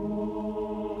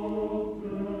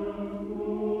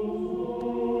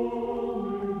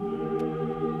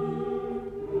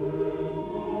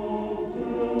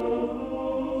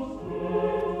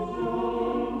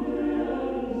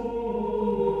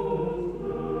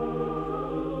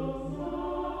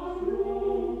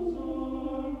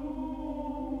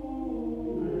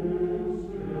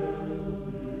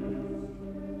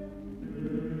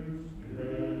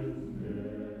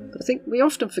 I think we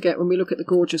often forget when we look at the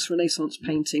gorgeous Renaissance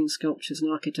paintings, sculptures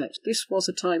and architecture, this was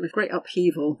a time of great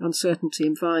upheaval, uncertainty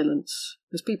and violence,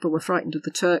 as people were frightened of the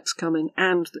Turks coming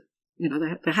and,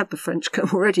 they had the French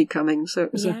already coming, so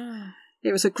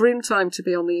it was a grim time to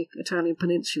be on the Italian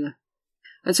peninsula.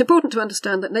 And it's important to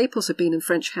understand that Naples had been in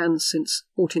French hands since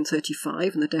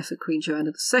 1435 and the death of Queen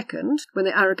Joanna II, when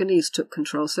the Aragonese took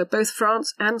control, so both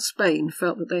France and Spain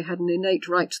felt that they had an innate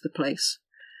right to the place,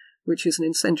 which is an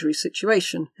incendiary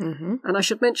situation. Mm-hmm. And I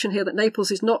should mention here that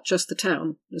Naples is not just the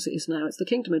town, as it is now. It's the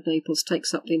Kingdom of Naples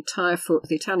takes up the entire foot of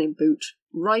the Italian boot,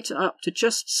 right up to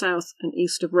just south and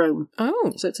east of Rome.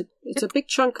 Oh. So it's a big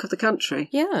chunk of the country.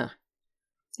 Yeah.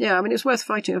 Yeah, I mean, it's worth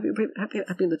fighting. Had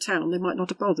it been the town, they might not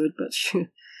have bothered, but...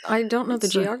 I don't know the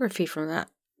geography from that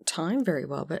time very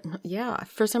well, but yeah,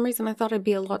 for some reason I thought it'd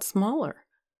be a lot smaller.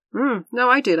 No,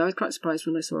 I did. I was quite surprised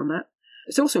when I saw a map.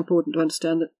 It's also important to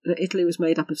understand that Italy was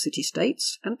made up of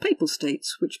city-states and papal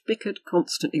states, which bickered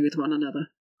constantly with one another.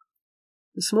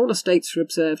 The smaller states were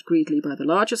observed greedily by the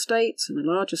larger states, and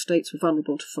the larger states were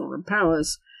vulnerable to foreign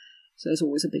powers. So there's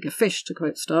always a bigger fish, to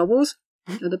quote Star Wars.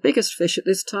 And the biggest fish at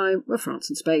this time were France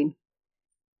and Spain.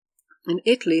 And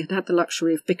Italy had the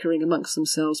luxury of bickering amongst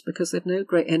themselves because they had no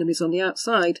great enemies on the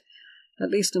outside, at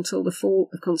least until the fall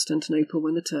of Constantinople,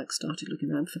 when the Turks started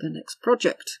looking around for their next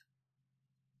project.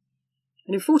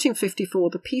 And in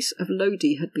 1454, the Peace of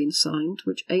Lodi had been signed,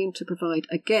 which aimed to provide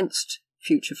against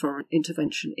future foreign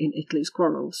intervention in Italy's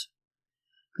quarrels.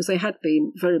 Because they had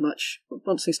been very much,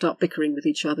 once they start bickering with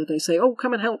each other, they say, oh,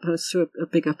 come and help us to a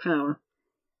bigger power.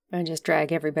 And just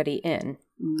drag everybody in.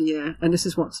 Yeah, and this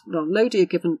is Lodi had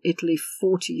given Italy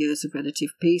 40 years of relative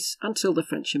peace until the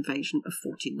French invasion of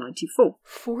 1494.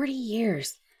 40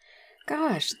 years.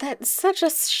 Gosh, that's such a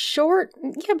short...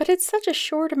 Yeah, but it's such a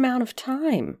short amount of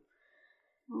time.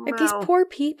 Like these poor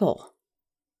people.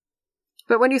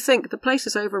 But when you think the place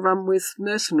is overrun with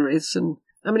mercenaries, and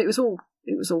I mean, it was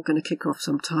all going to kick off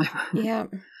sometime. Yeah.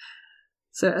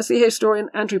 So, as the historian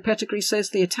Andrew Pettigrew says,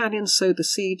 the Italians sowed the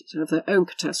seed of their own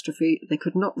catastrophe. They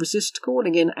could not resist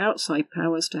calling in outside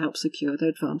powers to help secure their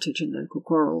advantage in local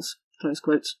quarrels. Close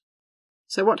quotes.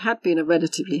 So, what had been a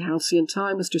relatively halcyon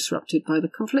time was disrupted by the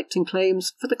conflicting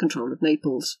claims for the control of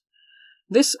Naples.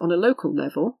 This, on a local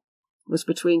level, was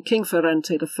between King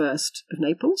Ferrante I of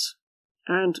Naples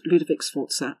and Ludovic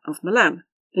Sforza of Milan,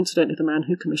 incidentally the man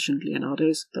who commissioned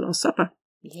Leonardo's The Last Supper.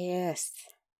 Yes.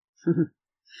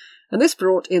 And this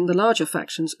brought in the larger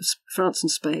factions of France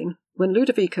and Spain, when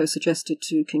Ludovico suggested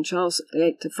to King Charles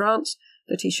VIII of France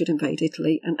that he should invade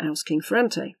Italy and oust King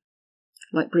Ferrante.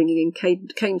 Like bringing in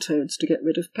cane toads to get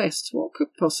rid of pests. What could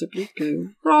possibly go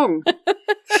wrong?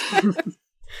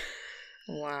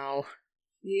 Wow.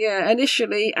 Yeah,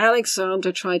 initially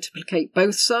Alexander tried to placate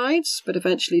both sides, but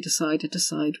eventually decided to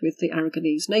side with the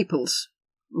Aragonese Naples.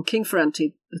 And King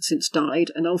Ferrante had since died,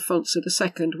 and Alfonso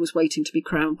II was waiting to be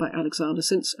crowned by Alexander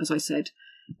since, as I said,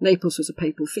 Naples was a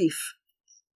papal fief.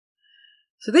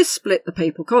 So this split the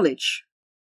papal college.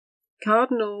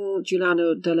 Cardinal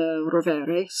Giuliano della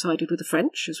Rovere sided with the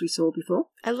French, as we saw before.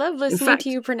 I love listening to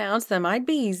you pronounce them. I'd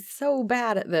be so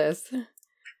bad at this.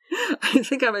 I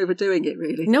think I'm overdoing it,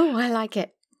 really. No, I like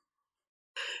it.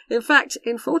 In fact,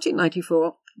 in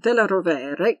 1494, Della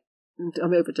Rovere, and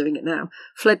I'm overdoing it now,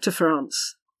 fled to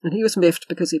France. And he was miffed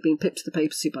because he'd been pipped to the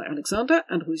papacy by Alexander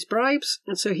and all his bribes,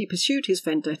 and so he pursued his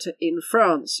vendetta in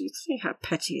France. You see how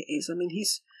petty it is. I mean,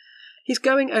 he's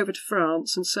going over to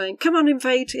France and saying, come on,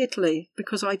 invade Italy,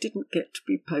 because I didn't get to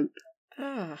be Pope.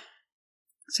 Ah.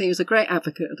 So he was a great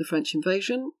advocate of the French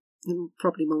invasion, and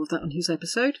probably more of that on his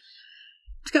episode.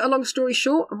 To cut a long story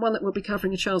short, and one that we'll be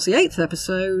covering in Charles VIII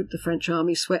episode, the French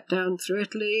army swept down through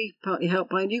Italy, partly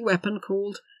helped by a new weapon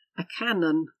called a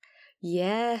cannon.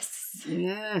 Yes.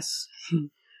 Yes.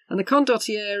 And the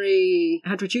condottieri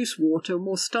had reduced war to a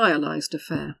more stylised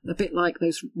affair, a bit like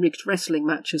those rigged wrestling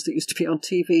matches that used to be on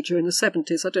TV during the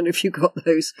 70s. I don't know if you got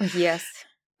those. Yes.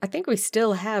 I think we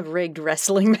still have rigged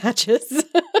wrestling matches.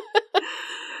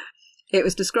 It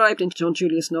was described in John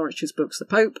Julius Norwich's books, The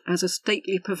Pope, as a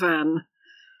stately pavan.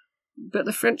 But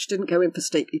the French didn't go in for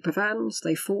stately pavans,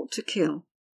 they fought to kill.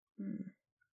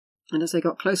 And as they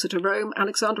got closer to Rome,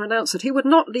 Alexander announced that he would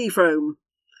not leave Rome,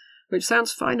 which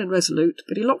sounds fine and resolute,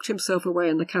 but he locked himself away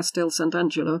in the Castel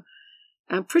Sant'Angelo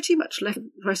and pretty much left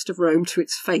the rest of Rome to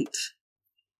its fate.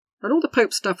 And all the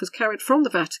Pope's stuff was carried from the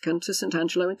Vatican to St.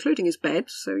 Angelo, including his bed,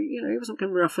 so, he wasn't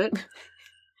going to rough it.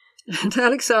 And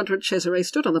Alexander and Cesare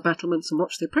stood on the battlements and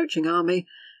watched the approaching army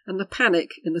and the panic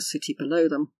in the city below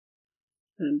them.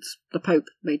 And the Pope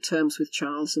made terms with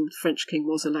Charles, and the French king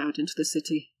was allowed into the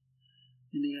city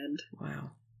in the end.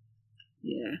 Wow.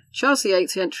 Yeah. Charles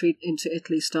VIII's entry into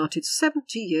Italy started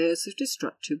 70 years of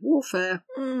destructive warfare.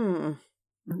 And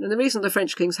the reason the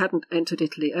French kings hadn't entered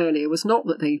Italy earlier was not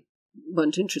that they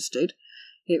weren't interested.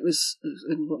 It was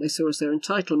in what they saw as their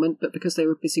entitlement, but because they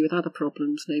were busy with other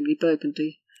problems, namely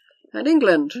Burgundy and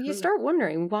England. You start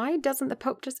wondering, why doesn't the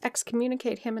Pope just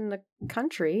excommunicate him in the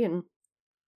country and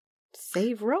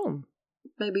save Rome?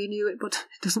 Maybe he knew it, but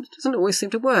it doesn't always seem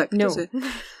to work, does it?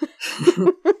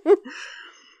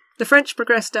 The French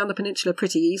progressed down the peninsula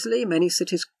pretty easily. Many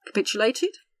cities capitulated,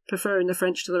 preferring the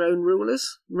French to their own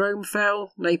rulers. Rome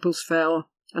fell, Naples fell,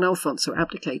 and Alfonso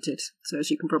abdicated. So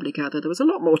as you can probably gather, there was a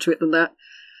lot more to it than that.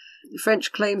 The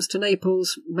French claims to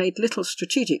Naples made little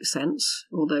strategic sense,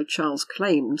 although Charles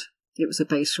claimed it was a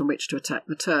base from which to attack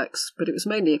the Turks. But it was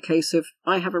mainly a case of,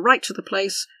 I have a right to the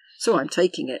place, so I'm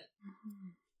taking it.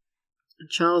 And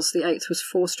Charles VIII was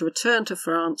forced to return to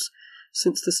France,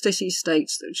 since the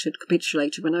city-states that had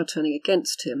capitulated were now turning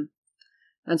against him.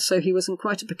 And so he was in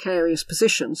quite a precarious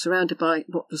position, surrounded by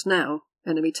what was now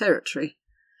enemy territory.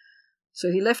 So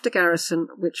he left a garrison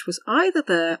which was either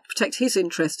there to protect his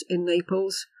interest in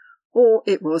Naples, or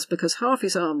it was because half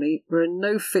his army were in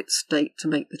no fit state to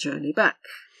make the journey back.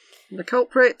 And the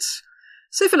culprit?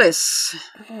 Syphilis.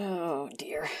 Oh,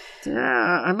 dear.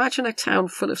 Yeah, imagine a town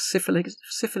full of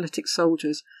syphilitic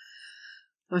soldiers.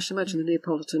 I should imagine the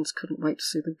Neapolitans couldn't wait to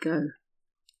see them go.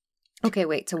 Okay,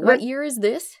 wait, so what year is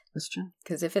this? Question.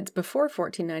 Because if it's before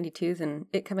 1492, then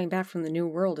it coming back from the New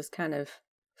World is kind of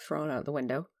thrown out the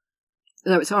window.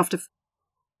 No, it's after.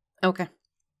 Okay.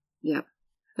 Yeah.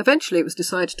 Eventually it was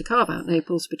decided to carve out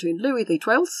Naples between Louis XII,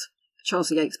 Charles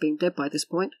VIII being dead by this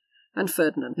point, and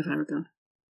Ferdinand of Aragon.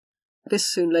 This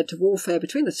soon led to warfare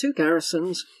between the two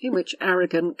garrisons, in which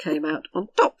Aragon came out on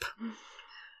top.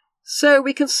 So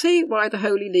we can see why the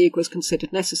Holy League was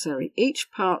considered necessary. Each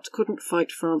part couldn't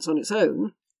fight France on its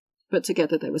own, but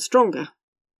together they were stronger.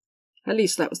 At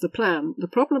least that was the plan. The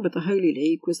problem with the Holy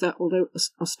League was that although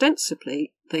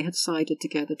ostensibly they had sided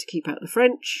together to keep out the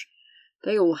French,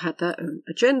 they all had their own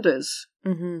agendas.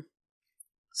 Mm-hmm.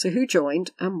 So who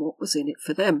joined and what was in it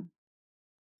for them?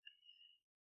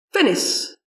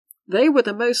 Venice. They were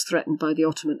the most threatened by the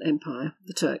Ottoman Empire,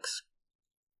 the Turks.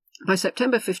 By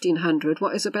September 1500,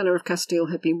 what Isabella of Castile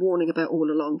had been warning about all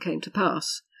along came to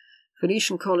pass.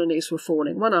 Venetian colonies were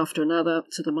falling one after another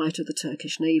to the might of the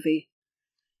Turkish navy.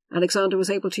 Alexander was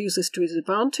able to use this to his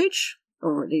advantage,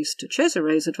 or at least to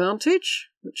Cesare's advantage,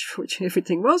 which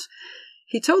everything was.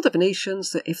 He told the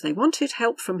Venetians that if they wanted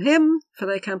help from him for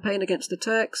their campaign against the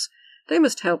Turks, they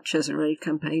must help Cesare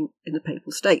campaign in the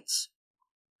Papal States.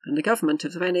 And the government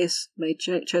of Venice made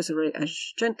Cesare a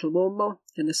gentiluomo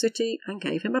in the city and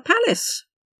gave him a palace.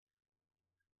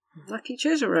 Lucky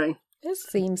Cesare. This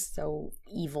seems so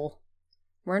evil.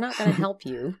 We're not going to help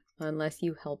you unless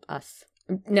you help us.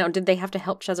 Now, did they have to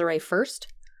help Cesare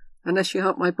first? Unless you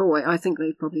help my boy, I think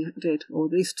they probably did, or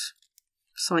at least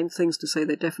signed things to say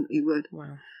they definitely would.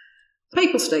 Wow.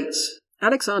 Papal States.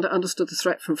 Alexander understood the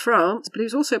threat from France, but he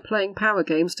was also playing power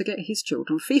games to get his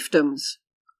children fiefdoms.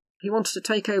 He wanted to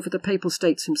take over the Papal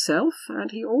States himself, and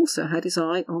he also had his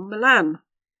eye on Milan.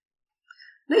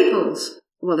 Naples.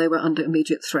 Well, they were under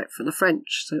immediate threat from the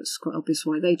French, so it's quite obvious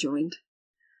why they joined.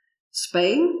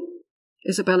 Spain.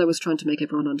 Isabella was trying to make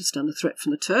everyone understand the threat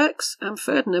from the Turks, and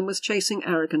Ferdinand was chasing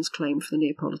Aragon's claim for the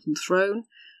Neapolitan throne,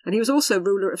 and he was also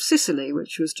ruler of Sicily,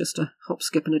 which was just a hop,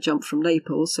 skip and a jump from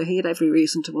Naples, so he had every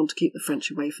reason to want to keep the French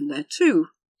away from there too.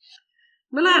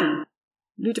 Milan.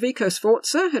 Ludovico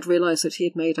Sforza had realised that he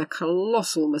had made a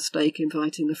colossal mistake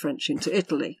inviting the French into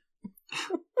Italy.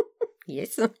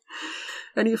 Yes.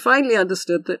 And he finally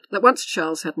understood that once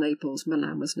Charles had Naples,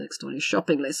 Milan was next on his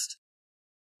shopping list.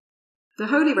 The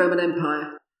Holy Roman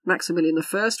Empire. Maximilian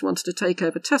I wanted to take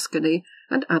over Tuscany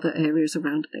and other areas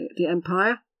around the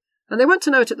empire. And they weren't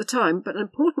to know it at the time, but an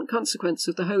important consequence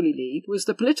of the Holy League was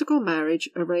the political marriage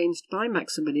arranged by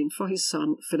Maximilian for his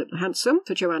son Philip the Handsome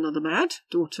to Joanna the Mad,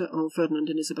 daughter of Ferdinand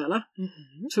and Isabella,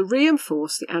 to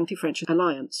reinforce the anti-French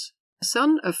alliance. The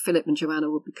son of Philip and Joanna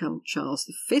would become Charles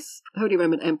V, Holy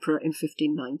Roman Emperor in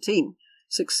 1519,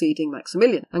 succeeding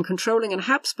Maximilian, and controlling an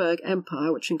Habsburg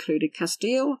Empire which included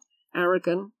Castile,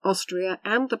 Aragon, Austria,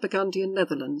 and the Burgundian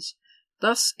Netherlands,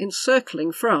 thus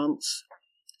encircling France.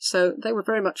 So they were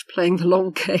very much playing the long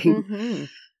game.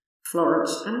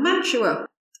 Florence and Mantua.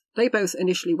 They both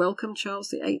initially welcomed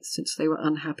Charles VIII since they were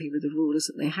unhappy with the rulers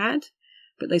that they had,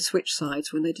 but they switched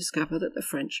sides when they discovered that the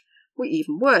French were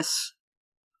even worse.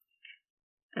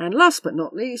 And last but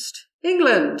not least,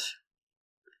 England.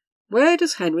 Where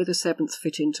does Henry VII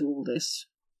fit into all this?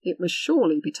 It must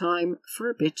surely be time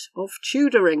for a bit of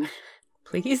tutoring.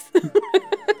 Please.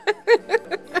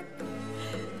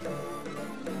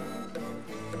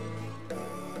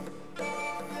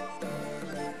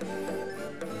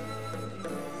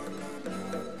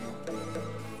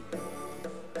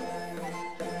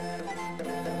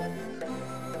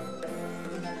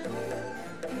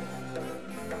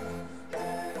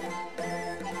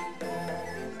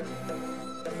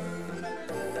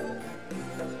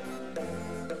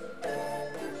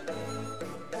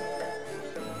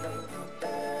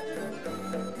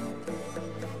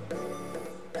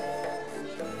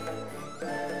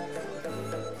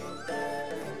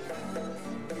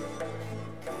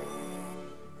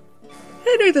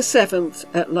 Henry VII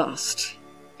at last.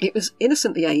 It was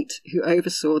Innocent VIII who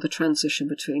oversaw the transition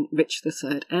between Richard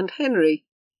III and Henry,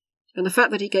 and the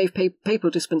fact that he gave papal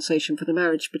dispensation for the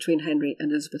marriage between Henry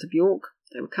and Elizabeth of York,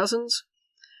 they were cousins,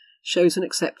 shows an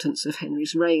acceptance of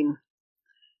Henry's reign.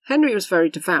 Henry was very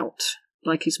devout,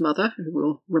 like his mother, who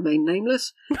will remain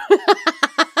nameless.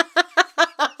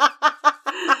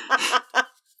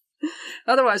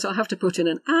 Otherwise I'll have to put in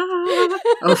an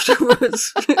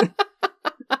afterwards.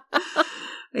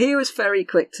 He was very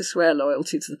quick to swear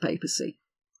loyalty to the papacy,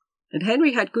 and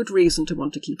Henry had good reason to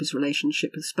want to keep his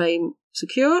relationship with Spain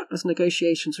secure as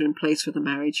negotiations were in place for the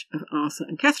marriage of Arthur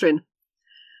and Catherine,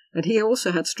 and he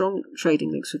also had strong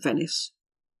trading links with Venice.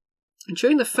 And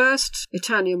during the First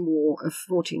Italian War of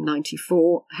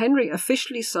 1494, Henry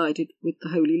officially sided with the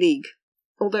Holy League,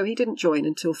 although he didn't join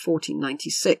until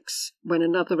 1496, when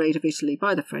another raid of Italy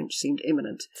by the French seemed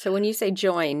imminent. So when you say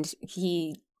joined,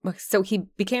 he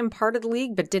became part of the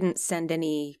League but didn't send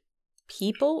any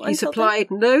people? He supplied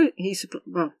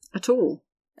at all.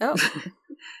 Oh.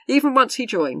 Even once he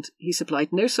joined, he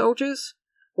supplied no soldiers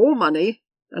or money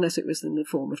unless it was in the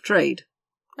form of trade.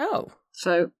 Oh.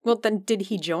 So, well, then did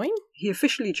he join? He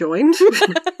officially joined.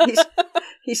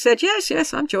 He said,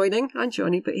 yes, I'm joining,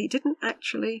 but he didn't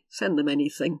actually send them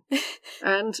anything.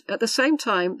 And at the same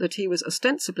time that he was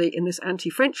ostensibly in this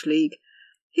anti-French league,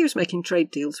 he was making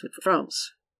trade deals with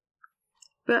France.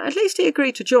 But at least he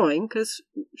agreed to join, because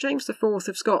James IV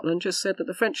of Scotland just said that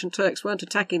the French and Turks weren't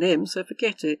attacking him, so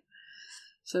forget it.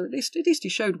 So at least he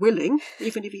showed willing,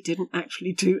 even if he didn't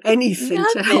actually do anything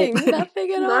to help them.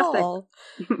 Nothing at all.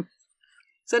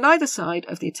 So neither side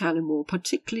of the Italian War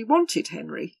particularly wanted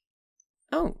Henry.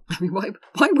 Oh. I mean, why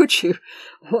would you?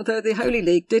 Although the Holy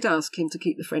League did ask him to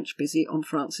keep the French busy on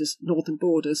France's northern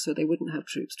borders so they wouldn't have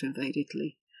troops to invade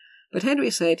Italy. But Henry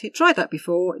said he'd tried that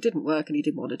before, it didn't work, and he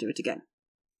didn't want to do it again.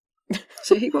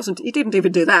 So he didn't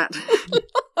even do that.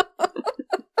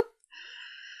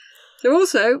 So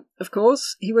also, of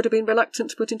course, he would have been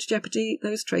reluctant to put into jeopardy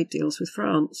those trade deals with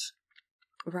France.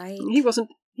 Right. He wasn't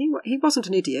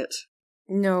an idiot.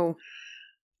 No.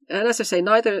 And as I say,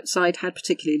 neither side had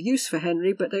particular use for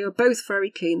Henry, but they were both very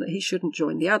keen that he shouldn't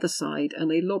join the other side,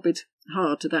 and they lobbied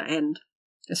hard to that end,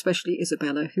 especially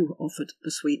Isabella, who offered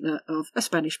the sweetener of a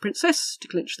Spanish princess to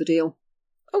clinch the deal.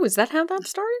 Oh, is that how that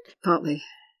started? Partly,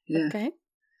 yeah. Okay.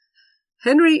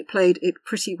 Henry played it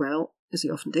pretty well, as he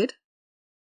often did.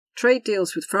 Trade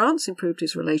deals with France improved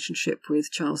his relationship with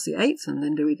Charles VIII and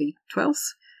then Louis XII,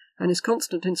 and his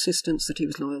constant insistence that he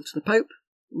was loyal to the Pope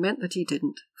meant that he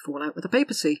didn't fall out with the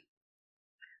papacy.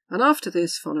 And after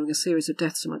this, following a series of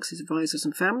deaths amongst his advisors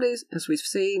and families, as we've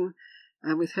seen,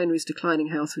 and with Henry's declining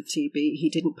health with TB, he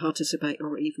didn't participate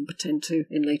or even pretend to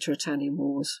in later Italian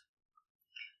wars.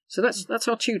 So that's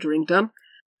our tutoring done.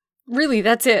 Really,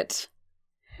 that's it?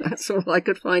 That's all I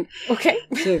could find. Okay.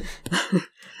 So,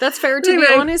 That's fair. To Anyway.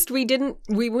 be honest, we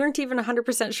weren't even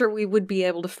 100% sure we would be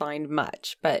able to find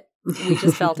much, but we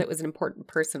just felt it was an important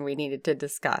person we needed to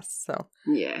discuss. So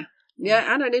yeah.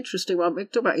 Yeah, and an interesting one.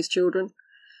 We've talked about his children.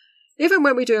 Even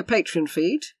when we do a Patreon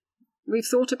feed, we've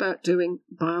thought about doing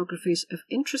biographies of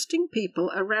interesting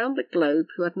people around the globe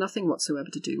who had nothing whatsoever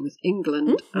to do with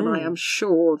England, and I am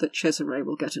sure that Cesare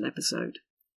will get an episode.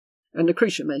 And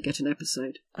Lucretia may get an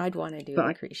episode. I'd want to do But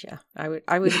Lucretia. I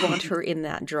would want her in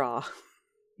that draw.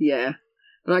 Yeah,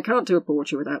 but I can't do a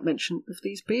Borgia without mention of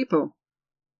these people.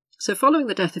 So following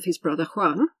the death of his brother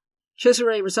Juan,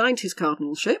 Cesare resigned his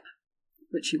cardinalship,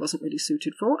 which he wasn't really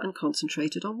suited for, and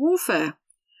concentrated on warfare.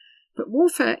 But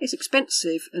warfare is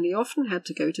expensive, and he often had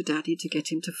to go to Daddy to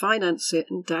get him to finance it,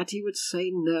 and Daddy would say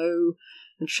no,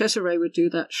 and Cesare would do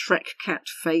that Shrek cat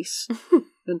face,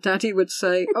 and Daddy would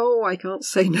say, oh, I can't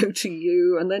say no to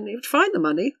you, and then he would find the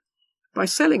money by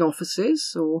selling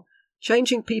offices or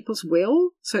changing people's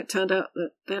will, so it turned out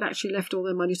that they'd actually left all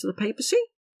their money to the papacy.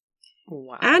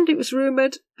 Wow. And it was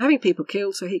rumoured having people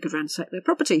killed so he could ransack their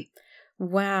property.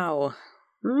 Wow.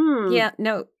 Mm. Yeah,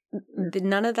 no,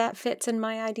 none of that fits in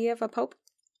my idea of a pope.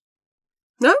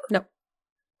 No? No.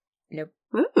 Nope.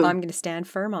 Oh. I'm going to stand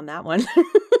firm on that one.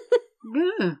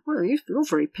 Yeah, well, you're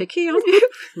very picky, aren't you?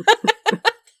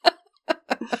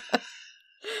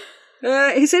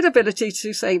 His inability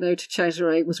to say no to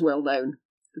Cesare was well known.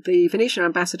 The Venetian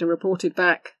ambassador reported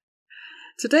back,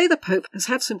 today the Pope has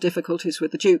had some difficulties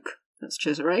with the Duke, that's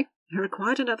Cesare, who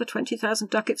required another 20,000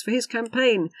 ducats for his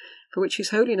campaign, for which His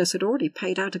Holiness had already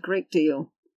paid out a great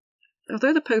deal.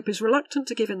 Although the Pope is reluctant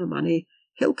to give him the money,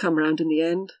 he'll come round in the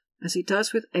end, as he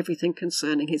does with everything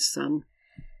concerning his son.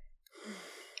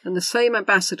 And the same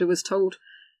ambassador was told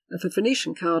of a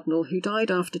Venetian cardinal who died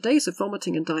after days of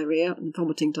vomiting and diarrhoea, and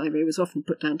vomiting diarrhoea was often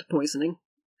put down to poisoning,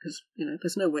 because,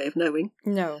 there's no way of knowing.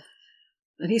 No.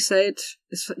 And he said,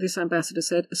 this ambassador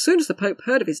said, as soon as the Pope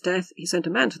heard of his death, he sent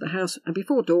a man to the house, and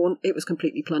before dawn it was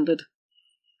completely plundered.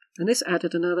 And this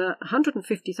added another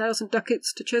 150,000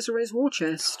 ducats to Cesare's war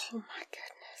chest. Oh my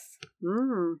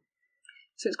goodness.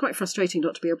 So it's quite frustrating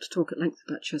not to be able to talk at length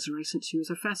about Cesare, since he was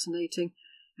a fascinating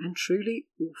and truly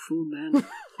awful man.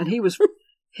 And he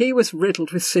was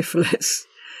riddled with syphilis.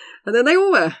 And then they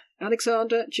all were.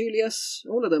 Alexander, Julius,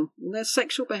 all of them. And their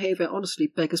sexual behaviour honestly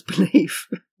beggars belief.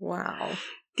 Wow.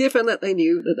 Given that they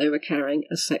knew that they were carrying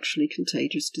a sexually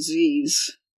contagious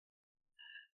disease.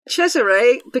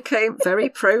 Cesare became very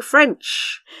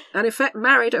pro-French, and in fact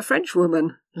married a French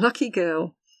woman. Lucky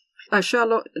girl.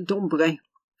 Charlotte d'Ambray,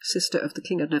 sister of the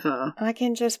King of Navarre. I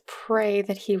can just pray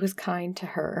that he was kind to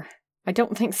her. I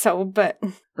don't think so, but...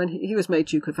 When he was made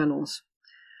Duke of Valence.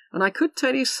 And I could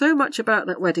tell you so much about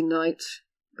that wedding night,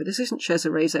 but this isn't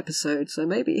Cesare's episode, so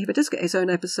maybe if he does get his own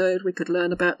episode, we could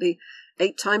learn about the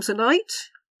 8 times a night,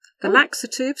 the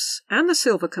laxatives, and the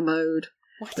silver commode.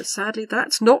 What? But sadly,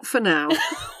 that's not for now.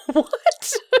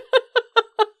 What?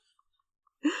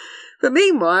 But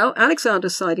meanwhile,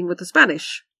 Alexander's siding with the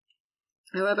Spanish.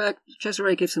 However,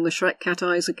 Cesare gives him the Shrek cat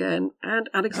eyes again, and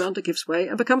Alexander gives way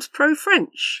and becomes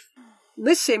pro-French.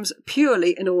 This seems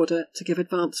purely in order to give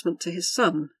advancement to his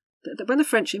son. That when the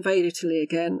French invade Italy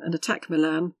again and attack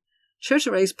Milan,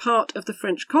 Cesare is part of the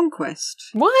French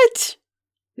conquest. What?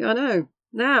 Yeah, I know.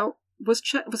 Now, was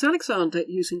Alexander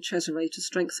using Cesare to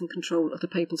strengthen control of the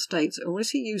Papal States, or was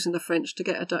he using the French to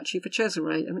get a duchy for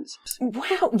Cesare? I mean,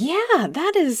 Wow, yeah,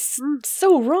 that is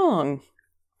so wrong.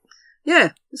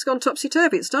 yeah, it's gone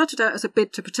topsy-turvy. It started out as a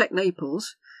bid to protect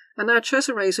Naples, and now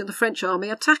Cesare's in the French army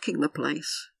attacking the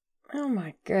place. Oh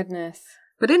my goodness.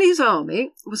 But in his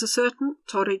army was a certain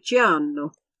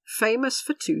Torrigiano, famous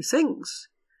for 2 things.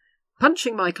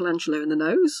 Punching Michelangelo in the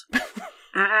nose,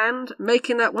 and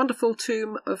making that wonderful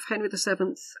tomb of Henry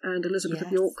VII and Elizabeth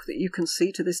of York that you can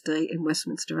see to this day in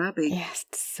Westminster Abbey. Yes,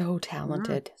 so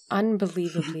talented.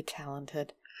 Unbelievably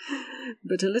talented.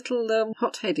 But a little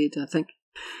hot-headed, I think.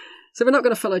 So we're not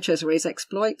going to follow Cesare's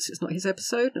exploits. It's not his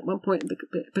episode.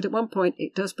 But at one point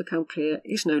it does become clear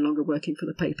he's no longer working for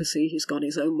the papacy. He's gone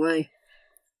his own way.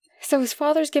 So his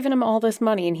father's given him all this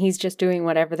money and he's just doing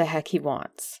whatever the heck he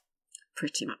wants.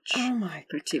 Pretty much. Oh my.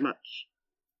 Pretty much.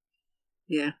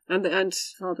 Yeah, and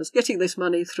father's getting this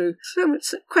money through some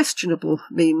questionable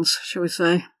means, shall we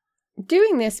say.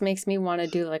 Doing this makes me want to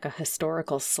do like a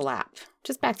historical slap.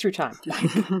 Just back through time.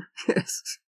 Yes.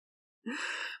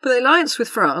 But the alliance with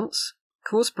France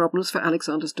caused problems for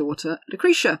Alexander's daughter,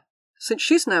 Lucretia, since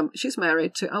she's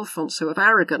married to Alfonso of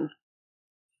Aragon.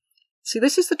 See,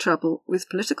 this is the trouble with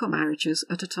political marriages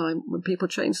at a time when people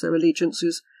change their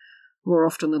allegiances more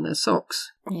often than their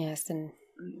socks. Yes, and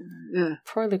Yeah.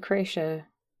 poor Lucretia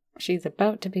She's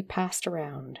about to be passed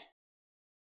around.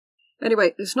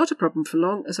 Anyway, it's not a problem for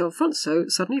long, as Alfonso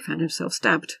suddenly found himself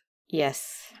stabbed.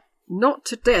 Yes. Not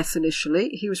to death initially,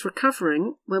 he was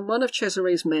recovering when one of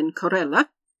Cesare's men, Corella,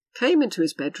 came into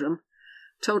his bedroom,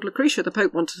 told Lucretia the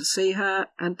Pope wanted to see her,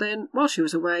 and then, while she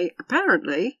was away,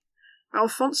 apparently,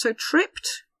 Alfonso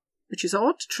tripped, which is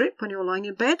odd to trip when you're lying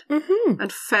in bed,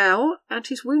 and fell, and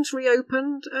his wounds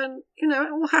reopened, and,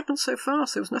 it all happened so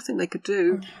fast, there was nothing they could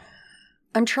do.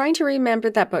 I'm trying to remember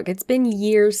that book. It's been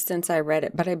years since I read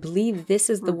it, but I believe this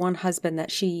is the one husband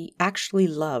that she actually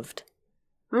loved.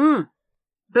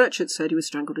 Burchard said he was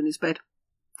strangled in his bed.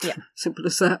 Yeah. Simple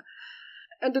as that.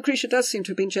 And Lucretia does seem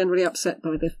to have been generally upset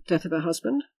by the death of her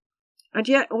husband. And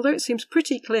yet, although it seems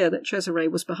pretty clear that Cesare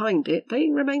was behind it, they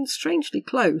remain strangely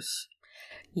close.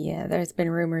 Yeah, there's been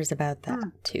rumours about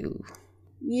that too.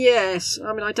 Yes,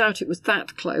 I doubt it was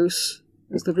that close,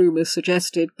 as the rumours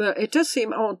suggested, but it does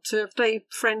seem odd to have stayed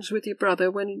friends with your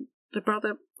brother when the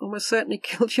brother almost certainly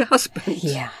killed your husband.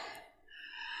 Yeah.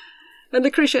 And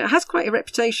Lucretia has quite a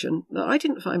reputation, but I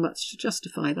didn't find much to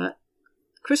justify that.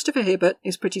 Christopher Hibbert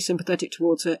is pretty sympathetic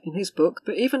towards her in his book,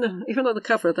 but even on the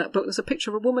cover of that book there's a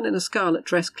picture of a woman in a scarlet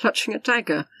dress clutching a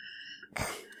dagger.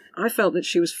 I felt that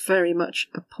she was very much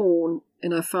a pawn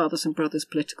in her father's and brother's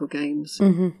political games.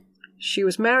 Mm-hmm. She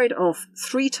was married off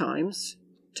 3 times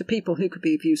to people who could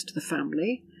be of use to the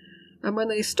family, and when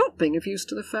they stopped being of use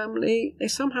to the family, they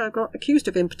somehow got accused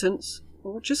of impotence,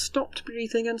 or just stopped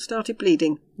breathing and started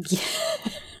bleeding.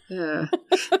 Yeah.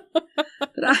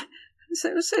 But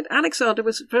so I said, Alexander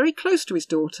was very close to his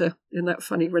daughter in that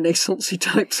funny Renaissance-y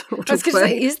type sort of way. I was going to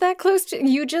say, is that close to...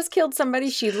 You just killed somebody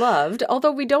she loved,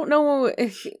 although we don't know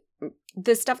if...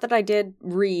 The stuff that I did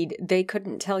read, they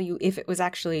couldn't tell you if it was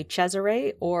actually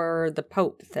Cesare or the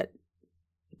Pope that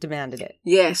demanded it.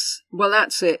 Yes, well,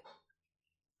 that's it.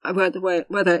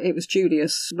 Whether it was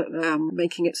Julius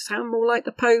making it sound more like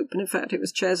the Pope, and in fact it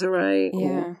was Cesare.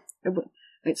 Yeah.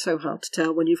 It's so hard to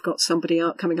tell when you've got somebody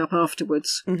coming up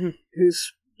afterwards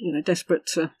who's desperate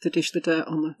to dish the dirt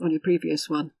on your previous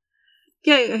one.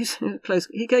 Yeah, he's close.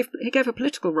 He gave her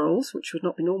political roles, which would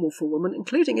not be normal for a woman,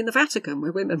 including in the Vatican,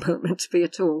 where women weren't meant to be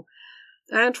at all.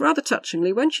 And rather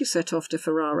touchingly, when she set off to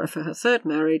Ferrara for her 3rd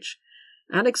marriage,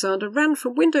 Alexander ran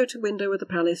from window to window of the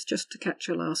palace just to catch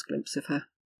a last glimpse of her.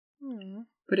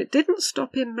 But it didn't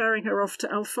stop him marrying her off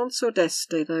to Alfonso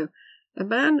d'Este, though, a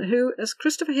man who, as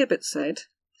Christopher Hibbert said,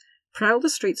 prowled the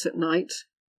streets at night,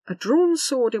 a drawn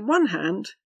sword in one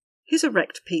hand, his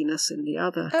erect penis in the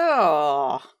other.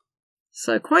 Oh...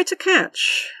 So quite a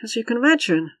catch, as you can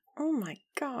imagine. Oh my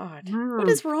God. What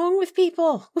is wrong with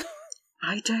people?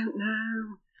 I don't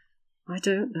know.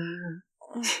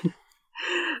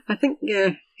 I think,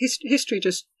 history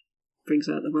just brings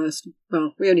out the worst.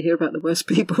 Well, we only hear about the worst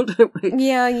people, don't we?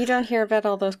 Yeah, you don't hear about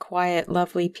all those quiet,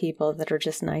 lovely people that are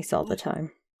just nice all the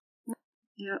time.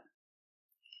 Yeah.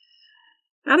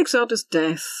 Alexander's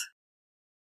death.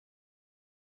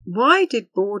 Why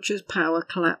did Borgia's power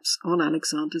collapse on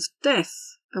Alexander's death?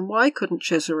 And why couldn't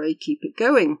Cesare keep it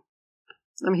going?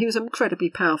 He was incredibly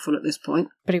powerful at this point.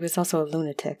 But he was also a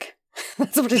lunatic.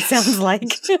 That's what it sounds like.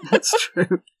 That's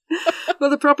true. Well,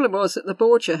 the problem was that the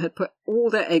Borgia had put all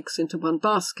their eggs into one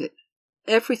basket.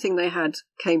 Everything they had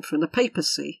came from the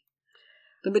papacy.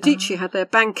 The Medici had their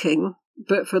banking,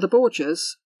 but for the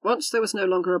Borgias, once there was no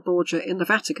longer a Borgia in the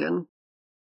Vatican,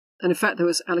 and in fact there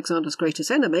was Alexander's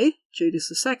greatest enemy,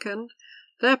 Julius II,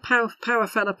 their power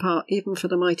fell apart even for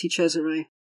the mighty Cesare.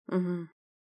 Mm-hmm.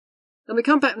 And we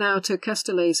come back now to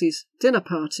Castellesi's dinner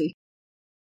party.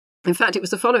 In fact, it was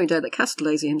the following day that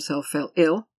Castellesi himself fell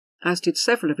ill, as did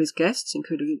several of his guests,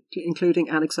 including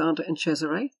Alexander and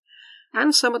Cesare,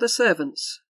 and some of the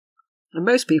servants. And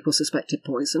most people suspected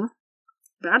poison,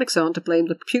 but Alexander blamed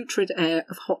the putrid air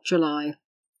of hot July.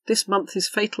 This month is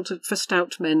fatal for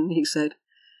stout men, he said.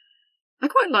 I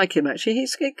quite like him, actually.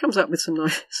 He comes up with some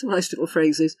nice little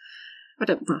phrases. I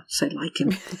don't say like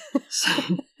him.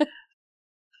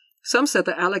 Some said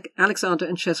that Alexander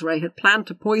and Cesare had planned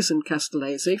to poison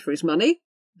Castellesi for his money,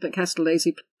 but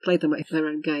Castellesi played them at their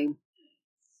own game.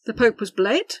 The Pope was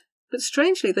bled, but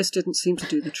strangely this didn't seem to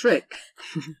do the trick.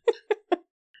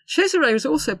 Cesare was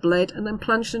also bled and then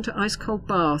plunged into ice-cold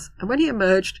bath, and when he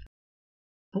emerged,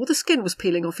 all the skin was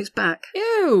peeling off his back.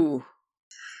 Ew!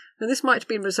 And this might have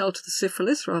been a result of the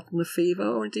syphilis rather than the fever,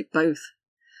 or indeed both.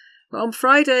 But on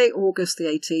Friday, August the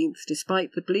 18th,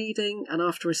 despite the bleeding and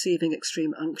after receiving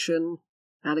extreme unction,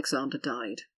 Alexander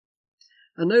died.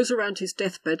 And those around his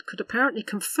deathbed could apparently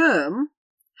confirm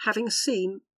having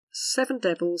seen 7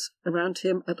 devils around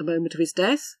him at the moment of his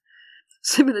death.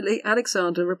 Similarly,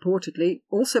 Alexander reportedly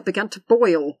also began to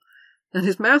boil and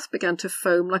his mouth began to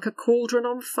foam like a cauldron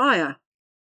on fire.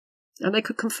 And they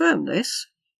could confirm this,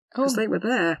 because they were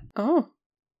there. Oh.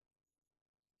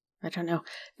 I don't know.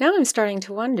 Now I'm starting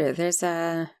to wonder. There's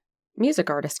a music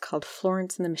artist called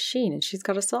Florence and the Machine, and she's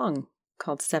got a song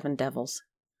called Seven Devils.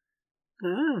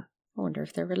 Ah. I wonder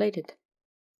if they're related.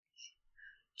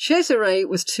 Cesare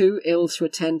was too ill to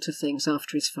attend to things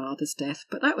after his father's death,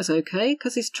 but that was okay,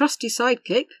 because his trusty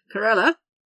sidekick, Corella,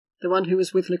 the one who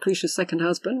was with Lucretia's second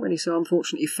husband when he so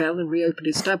unfortunately fell and reopened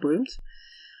his stab wounds,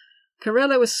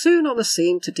 Corella was soon on the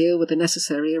scene to deal with the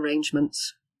necessary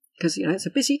arrangements. Because, it's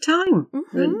a busy time.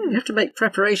 Mm-hmm. You have to make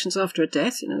preparations after a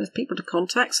death. There's people to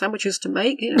contact, sandwiches to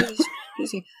make. It's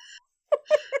busy.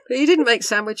 But he didn't make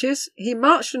sandwiches. He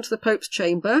marched into the Pope's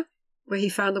chamber, where he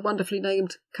found the wonderfully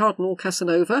named Cardinal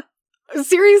Casanova.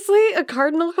 Seriously? A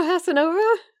Cardinal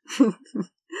Casanova?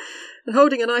 And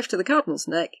holding a knife to the Cardinal's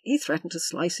neck, he threatened to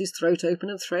slice his throat open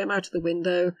and throw him out of the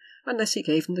window, unless he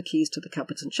gave him the keys to the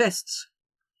cupboards and chests.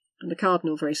 And the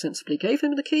Cardinal very sensibly gave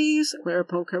him the keys,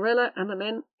 whereupon Corella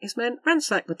and his men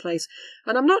ransacked the place.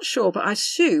 And I'm not sure, but I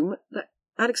assume that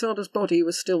Alexander's body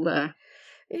was still there.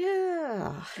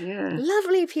 Yeah. Yeah.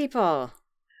 Lovely people.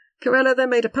 Corella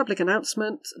then made a public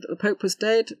announcement that the Pope was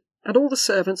dead, and all the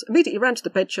servants immediately ran to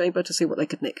the bedchamber to see what they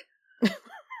could nick.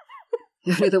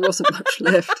 Only there wasn't much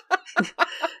left.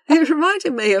 It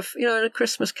reminded me of, in A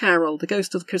Christmas Carol, the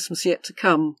ghost of the Christmas yet to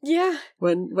come. Yeah.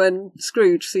 When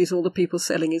Scrooge sees all the people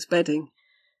selling his bedding.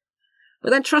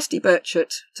 But then trusty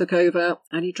Burchett took over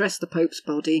and he dressed the Pope's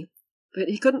body. But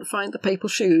he couldn't find the papal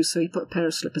shoes, so he put a pair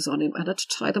of slippers on him and had to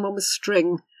tie them on with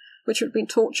string, which would have been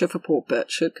torture for poor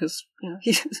Burchett because,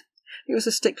 he was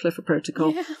a stickler for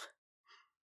protocol. Yeah.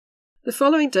 The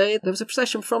following day, there was a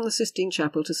procession from the Sistine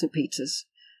Chapel to St. Peter's,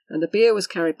 and the bier was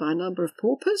carried by a number of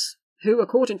paupers, who,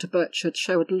 according to Burchett,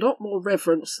 showed a lot more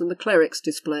reverence than the clerics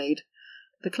displayed.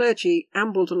 The clergy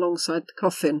ambled alongside the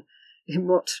coffin in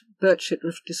what Burchett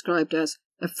described as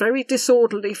a very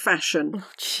disorderly fashion.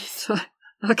 Oh, jeez. So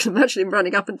I can imagine him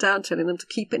running up and down telling them to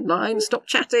keep in line, stop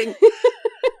chatting.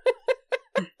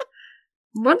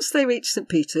 Once they reached St.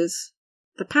 Peter's,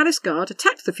 the palace guard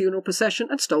attacked the funeral procession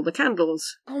and stole the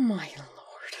candles. Oh my lord.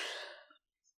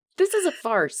 This is a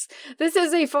farce. This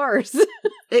is a farce.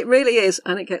 It really is,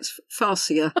 and it gets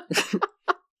farcier.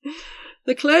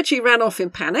 The clergy ran off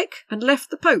in panic and left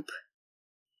the Pope.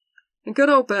 And good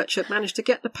old Burchett managed to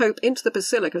get the Pope into the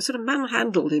basilica, sort of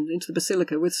manhandled him into the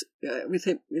basilica with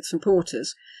some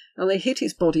porters, and they hid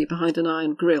his body behind an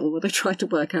iron grill where they tried to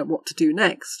work out what to do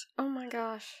next. Oh my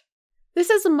gosh. This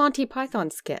is a Monty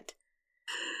Python skit.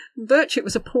 Burchett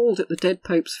was appalled at the dead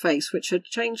Pope's face, which had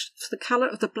changed to the colour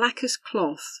of the blackest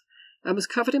cloth and was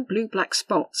covered in blue-black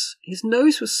spots. His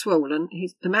nose was swollen,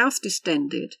 the mouth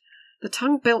distended, the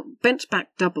tongue bent back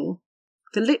double,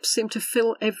 the lips seemed to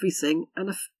fill everything, and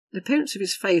the appearance of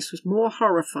his face was more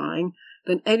horrifying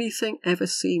than anything ever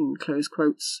seen, close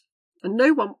quotes. And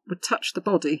no one would touch the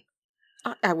body.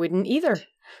 I wouldn't either.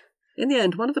 In the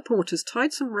end, one of the porters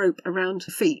tied some rope around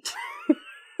her feet,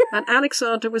 and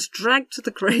Alexander was dragged to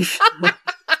the grave.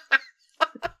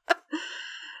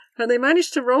 And they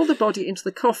managed to roll the body into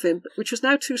the coffin, which was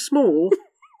now too small,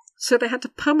 so they had to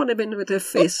pummel him in with their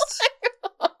fists.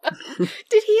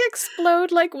 Did he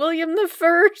explode like William the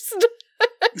First?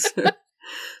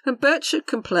 And Burchett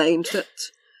complained that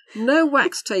no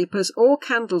wax tapers or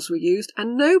candles were used,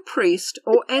 and no priest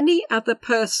or any other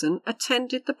person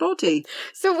attended the body.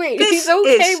 So wait, he's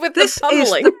okay with the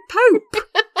pummeling? This is the Pope.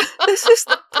 This is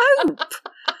the Pope.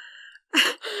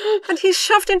 And he's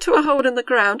shoved into a hole in the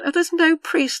ground, and there's no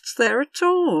priests there at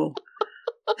all.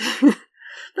 The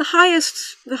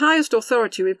highest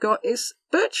authority we've got is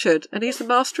Burchett, and he's the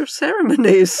master of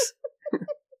ceremonies.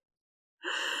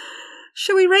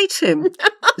 Shall we rate him?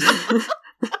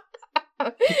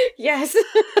 Yes,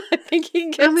 I think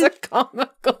he gets a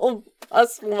comical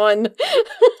 +1.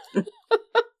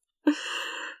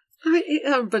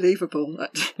 Unbelievable.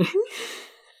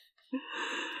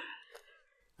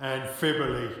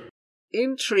 Amphibole.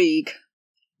 Intrigue.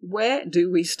 Where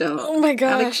do we start? Oh my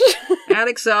gosh.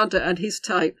 Alexander and his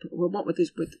type. Well,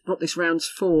 what this round's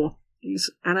for? He's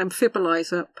an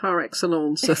amphibolizer par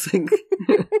excellence, I think.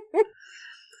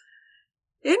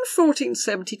 In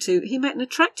 1472, he met an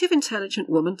attractive, intelligent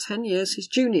woman 10 years his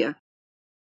junior,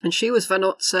 and she was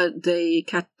Vanozza de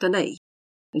Catanei,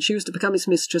 and she was to become his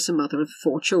mistress and mother of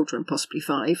 4 children, possibly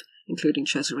 5, including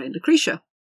Cesare and Lucretia.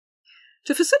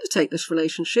 To facilitate this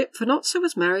relationship, Vanozza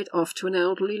was married off to an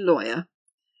elderly lawyer,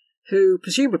 who,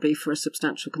 presumably for a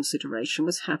substantial consideration,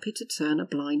 was happy to turn a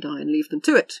blind eye and leave them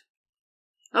to it.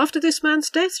 After this man's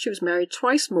death, she was married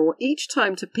twice more, each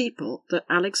time to people that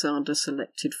Alexander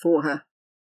selected for her.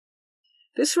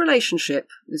 This relationship,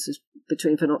 this is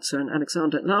between Vanozza and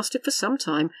Alexander, lasted for some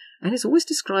time and is always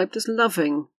described as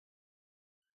loving.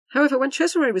 However, when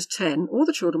Cesare was 10, all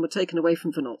the children were taken away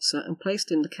from Vanozza and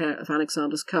placed in the care of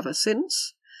Alexander's cover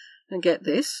since, and get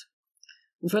this,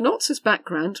 Vanozza's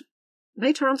background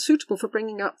made her unsuitable for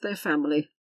bringing up their family.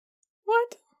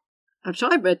 What? Which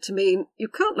I read to mean, you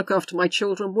can't look after my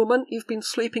children, woman, you've been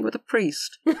sleeping with a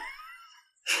priest.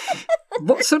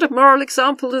 What sort of moral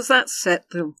example does that set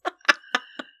them?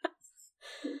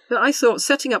 But I thought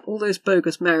setting up all those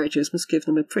bogus marriages must give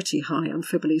them a pretty high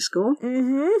Amphibole score.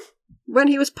 Mm-hmm. When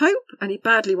he was Pope, and he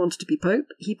badly wanted to be Pope,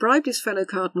 he bribed his fellow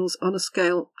cardinals on a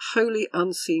scale wholly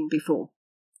unseen before.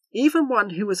 Even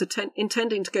one who was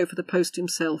intending to go for the post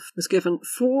himself was given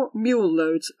 4 mule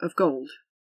loads of gold.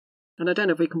 And I don't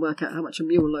know if we can work out how much a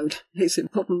mule load is in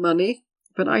modern money,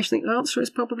 but I think the answer is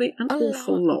probably an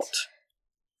awful lot.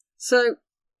 So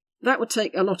that would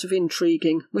take a lot of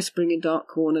intriguing, whispering in dark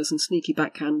corners and sneaky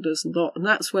backhanders and lot, and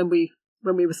that's when we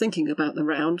were thinking about the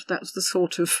round, that's the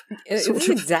sort of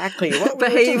exactly what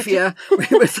behaviour we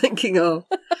were thinking of.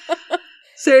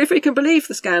 So if we can believe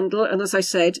the scandal, and as I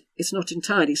said, it's not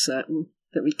entirely certain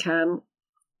that we can,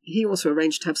 he also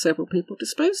arranged to have several people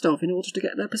disposed of in order to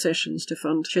get their possessions to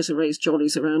fund Cesare's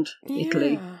jollies around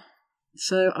Italy.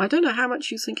 So I don't know how much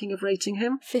you're thinking of rating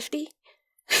him. 50?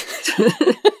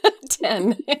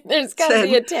 10. There's got to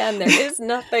be a 10. There is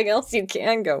nothing else you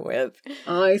can go with.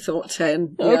 I thought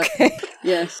 10. Yeah. Okay.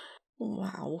 Yes.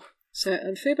 Wow. So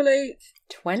Amphibole.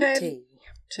 20.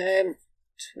 10.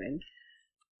 20.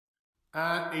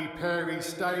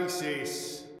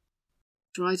 Anti-peristasis.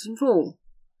 Rise and fall.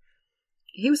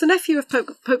 He was the nephew of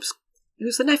Pope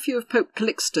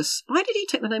Calixtus. Why did he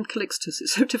take the name Calixtus?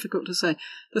 It's so difficult to say.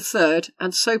 The third,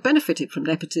 and so benefited from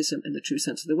nepotism in the true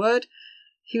sense of the word.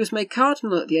 He was made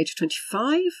cardinal at the age of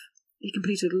 25. He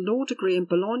completed a law degree in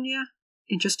Bologna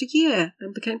in just a year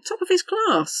and became top of his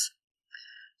class.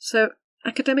 So,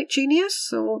 academic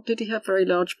genius, or did he have very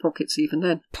large pockets even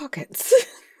then? Pockets.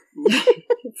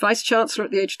 Vice-Chancellor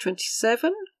at the age of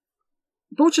 27.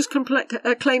 Borgia's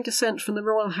claimed descent from the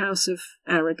royal house of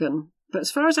Aragon. But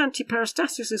as far as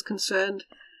anti-peristasis is concerned,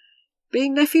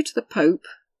 being nephew to the Pope,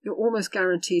 you're almost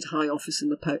guaranteed high office in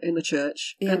the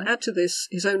church. Yeah. And add to this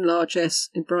his own largesse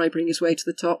in bribing his way to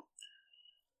the top.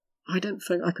 I don't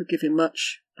think I could give him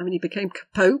much. I mean, he became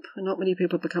Pope, and not many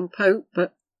people become Pope,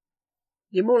 but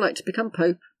you're more likely to become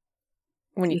Pope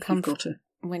when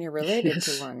you're related yes.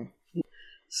 to one.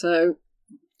 So,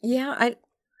 yeah, I'd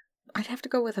have to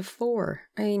go with a 4.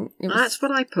 I mean, that's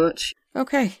what I put.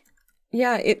 Okay,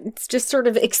 yeah, it's just sort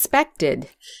of expected.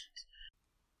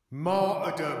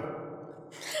 Martyrdom.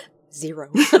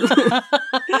 0.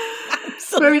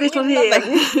 Very little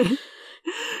here.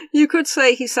 You could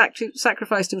say he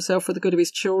sacrificed himself for the good of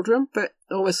his children, but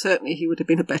almost certainly he would have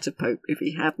been a better pope if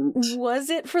he hadn't. Was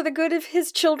it for the good of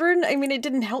his children? I mein, it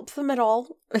didn't help them at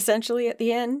all, essentially, at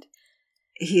the end.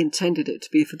 He intended it to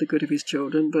be for the good of his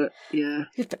children, but yeah.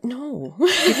 But no.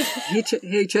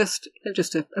 They're just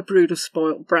a brood of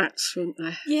spoilt brats, weren't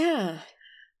they? Yeah.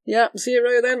 Yeah,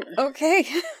 0 then. Okay.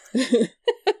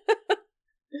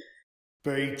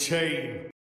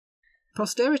 B-team.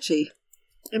 Posterity.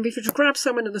 And if you were to grab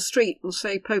someone in the street and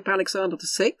say Pope Alexander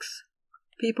VI,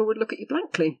 people would look at you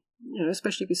blankly. You know,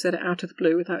 especially if you said it out of the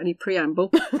blue without any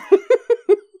preamble.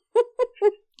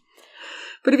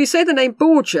 But if you say the name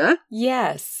Borgia...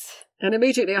 Yes. And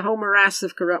immediately a whole morass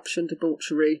of corruption,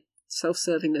 debauchery,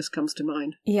 self-servingness comes to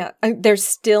mind. Yeah, they're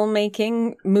still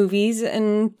making movies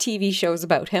and TV shows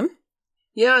about him.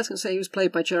 Yeah, I was going to say he was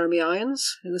played by Jeremy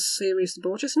Irons in the series The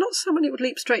Borgias. Not someone who would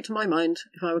leap straight to my mind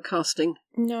if I were casting.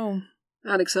 No.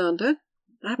 Alexander.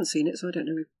 I haven't seen it, so I don't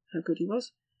know how good he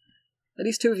was. At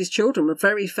least 2 of his children were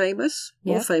very famous.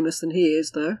 More famous than he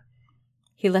is, though.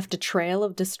 He left a trail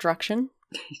of destruction.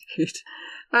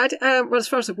 Well, as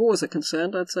far as the wars are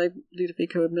concerned, I'd say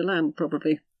Ludovico of Milan,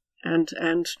 probably. And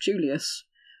Julius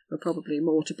were probably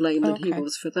more to blame than he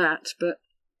was for that. But,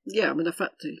 yeah, I mean, the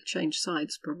fact that he changed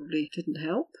sides probably didn't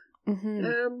help.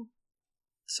 Mm-hmm.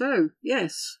 So,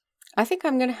 yes. I think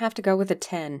I'm going to have to go with a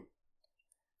 10.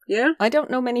 Yeah? I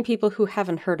don't know many people who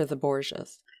haven't heard of the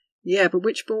Borgias. Yeah, but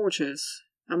which Borgias?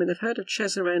 I mean, they've heard of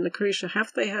Cesare and Lucretia.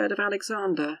 Have they heard of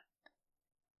Alexander?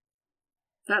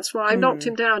 That's why I knocked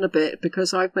him down a bit,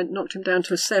 because I've knocked him down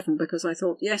to a 7, because I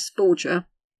thought, yes, Borgia.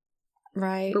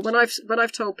 Right. But when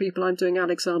I've told people I'm doing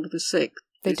Alexander VI,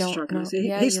 they don't know.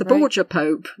 He's the Borgia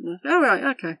Pope. Oh, right,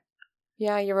 okay.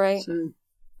 Yeah, you're right. So,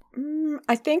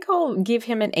 I think I'll give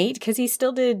him an 8, because he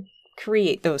still did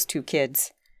create those 2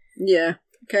 kids. Yeah.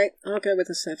 Okay, I'll go with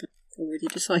a 7. Already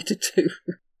decided to.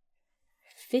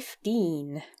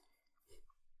 15.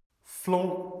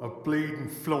 Float, a bleeding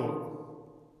float.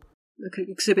 Look at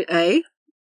Exhibit A.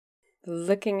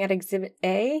 Looking at Exhibit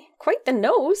A, quite the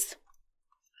nose.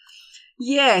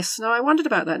 Yes, now I wondered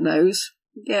about that nose.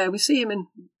 Yeah, we see him in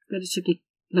relatively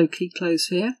low-key clothes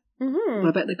here. Mm-hmm.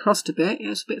 I bet they cost a bit.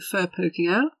 There's a bit of fur poking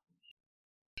out.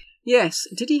 Yes,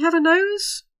 did he have a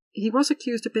nose? He was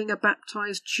accused of being a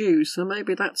baptised Jew, so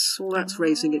maybe that's all that's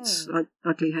raising its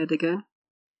ugly head again.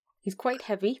 He's quite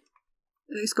heavy.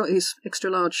 He's got his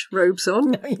extra-large robes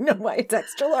on. No, you know why it's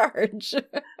extra large.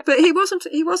 But he wasn't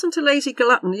a lazy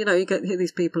glutton. You know, you get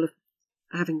these people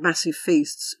having massive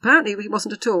feasts. Apparently he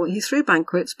wasn't at all. He threw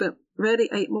banquets, but rarely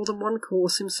ate more than one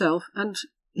course himself, and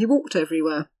he walked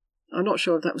everywhere. I'm not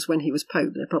sure if that was when he was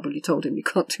Pope. They probably told him you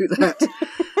can't do that.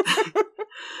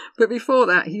 But before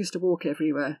that, he used to walk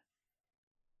everywhere.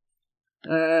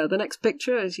 The next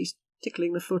picture is he's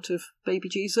tickling the foot of baby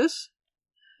Jesus.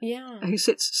 Yeah. Who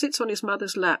sits on his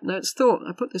mother's lap. Now, it's thought,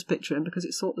 I put this picture in because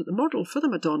it's thought that the model for the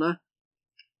Madonna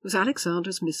was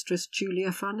Alexander's mistress,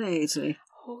 Julia Farnese.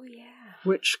 Oh, yeah.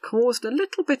 Which caused a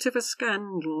little bit of a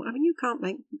scandal. I mean, you can't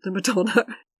make the Madonna.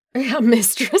 Yeah,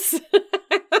 mistress.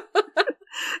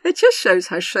 It just shows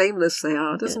how shameless they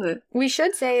are, doesn't it? We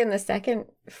should say in the second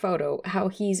photo how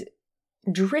he's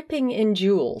dripping in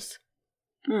jewels.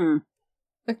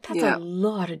 Like, that's a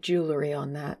lot of jewelry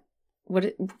on that.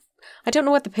 I don't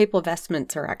know what the papal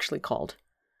vestments are actually called.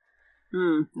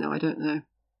 No, I don't know.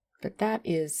 But that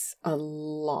is a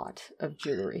lot of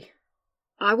jewelry.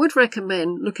 I would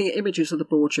recommend looking at images of the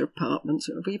Borgia apartments,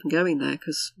 or even going there,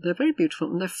 because they're very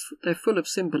beautiful and they're full of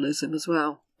symbolism as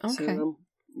well. Okay. So,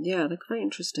 yeah, they're very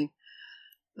interesting.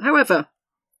 However,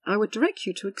 I would direct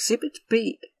you to Exhibit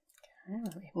B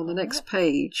on the next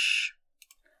page.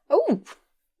 Oh,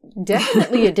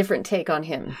 definitely a different take on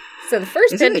him. So the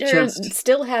first picture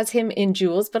still has him in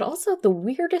jewels, but also the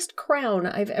weirdest crown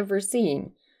I've ever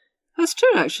seen. That's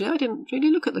true, actually. I didn't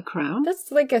really look at the crown.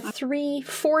 That's like a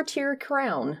 4-tier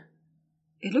crown.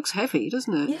 It looks heavy,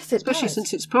 doesn't it? Yes, it Especially does.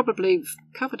 since it's probably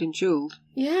covered in jewels.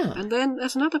 Yeah. And then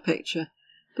there's another picture.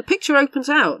 The picture opens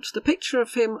out. The picture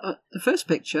of him, the first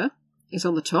picture, is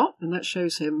on the top, and that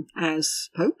shows him as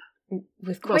Pope.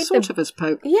 With Well, sort of as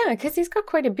Pope. Yeah, because he's got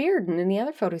quite a beard, and in the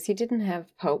other photos he didn't have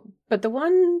Pope. But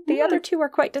the other two are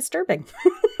quite disturbing.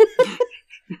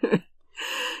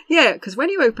 Yeah, because when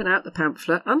you open out the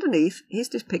pamphlet, underneath he's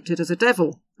depicted as a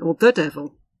devil, or the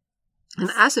devil. And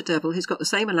as a devil, he's got the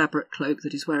same elaborate cloak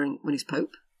that he's wearing when he's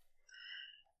Pope.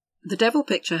 The devil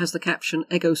picture has the caption,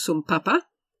 Ego sum papa,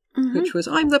 which was,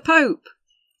 I'm the Pope,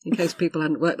 in case people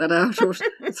hadn't worked that out, or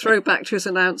throw back to his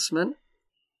announcement.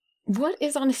 What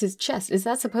is on his chest? Is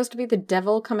that supposed to be the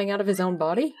devil coming out of his own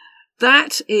body?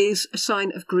 That is a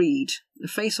sign of greed. The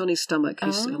face on his stomach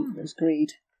is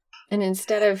greed. And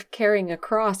instead of carrying a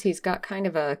cross, he's got kind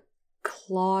of a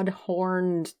clawed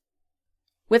horned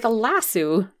with a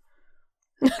lasso.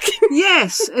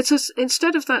 Yes,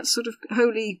 instead of that sort of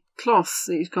holy cloth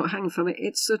that he's got hanging from it,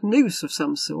 it's a noose of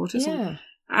some sort, isn't it?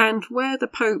 And where the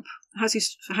Pope has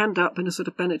his hand up in a sort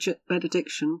of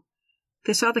benediction,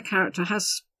 this other character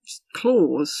has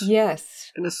claws.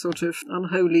 Yes. In a sort of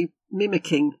unholy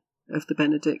mimicking of the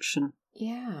benediction.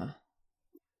 Yeah.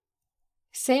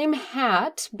 Same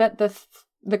hat, but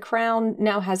the crown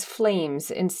now has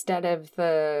flames instead of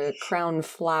the crown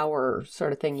flower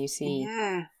sort of thing you see.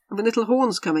 Yeah. And the little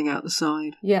horns coming out the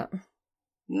side. Yeah.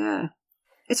 Yeah.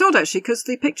 It's odd, actually, because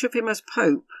the picture of him as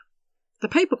Pope, the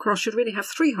papal cross should really have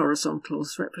 3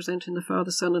 horizontals representing the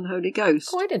Father, Son and Holy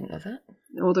Ghost. Oh, I didn't know that.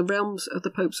 Or the realms of the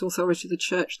Pope's authority, the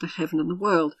Church, the heaven and the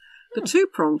world. The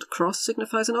 2-pronged cross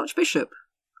signifies an archbishop.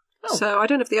 Oh. So I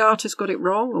don't know if the artist got it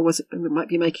wrong, or it might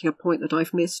be making a point that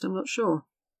I've missed, I'm not sure.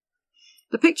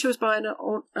 The picture was by an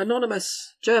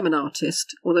anonymous German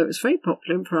artist, although it was very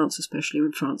popular in France, especially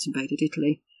when France invaded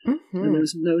Italy. And there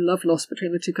was no love lost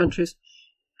between the two countries.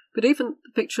 But even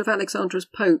the picture of Alexander as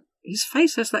Pope, his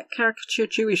face has that caricature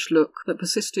Jewish look that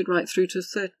persisted right through to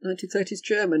 1930s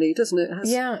Germany, doesn't it?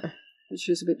 Yeah. Which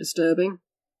is a bit disturbing.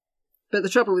 But the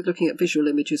trouble with looking at visual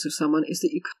images of someone is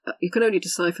that you can only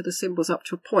decipher the symbols up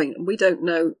to a point, and we don't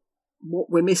know what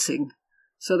we're missing.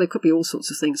 So there could be all sorts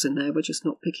of things in there we're just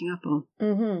not picking up on.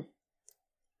 Mm-hmm.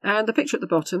 And the picture at the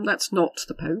bottom, that's not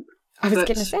the Pope. I was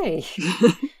going to say.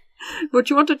 Well,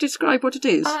 do you want to describe what it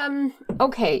is?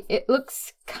 Okay, it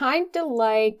looks kind of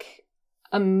like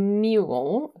a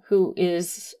mule who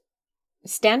is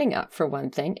standing up, for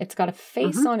one thing. It's got a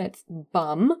face on its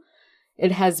bum.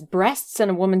 It has breasts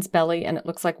and a woman's belly, and it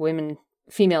looks like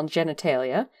female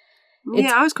genitalia.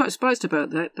 I was quite surprised about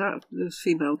that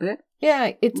female bit.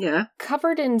 Yeah, it's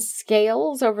covered in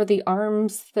scales over the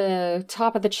arms, the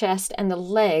top of the chest, and the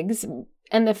legs.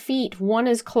 And the feet, one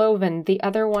is cloven, the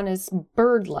other one is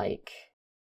bird-like.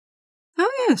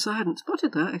 Oh, yes, I hadn't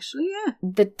spotted that, actually, yeah.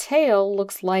 The tail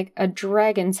looks like a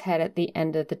dragon's head at the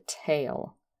end of the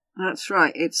tail. That's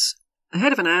right. It's the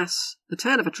head of an ass, the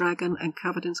tail of a dragon, and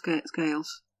covered in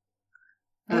scales.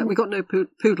 We got no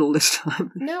poodle this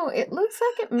time. No, it looks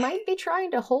like it might be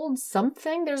trying to hold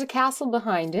something. There's a castle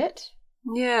behind it.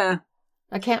 Yeah.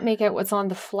 I can't make out what's on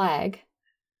the flag.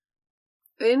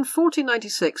 In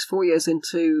 1496, 4 years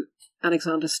into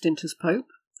Alexander's stint as Pope,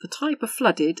 the Tiber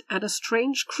flooded and a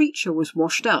strange creature was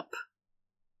washed up.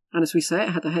 And as we say,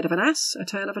 it had the head of an ass, a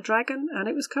tail of a dragon, and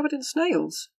it was covered in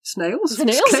snails. Snails?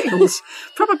 Snails? Scales.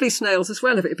 Probably snails as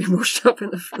well if it had been washed up in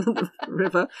the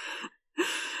river.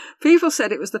 People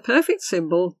said it was the perfect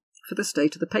symbol for the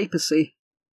state of the papacy.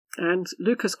 And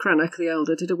Lucas Cranach the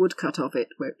Elder did a woodcut of it,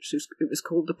 it was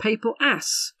called the Papal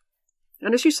Ass.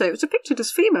 And as you say, it was depicted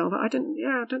as female, but I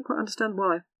don't quite understand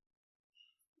why.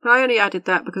 But I only added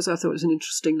that because I thought it was an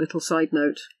interesting little side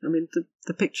note. I mean,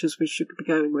 the pictures we should be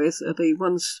going with are the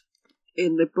ones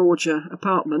in the Borgia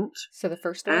apartment. So the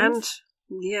first ones?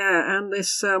 And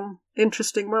this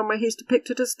interesting one where he's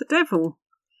depicted as the devil.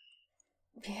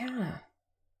 Yeah.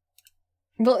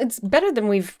 Well, it's better than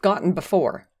we've gotten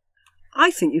before. I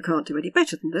think you can't do any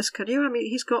better than this, can you? I mean,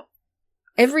 he's got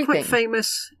everything. Quite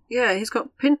famous. Yeah, he's got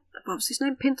what's his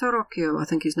name? Pinturicchio, I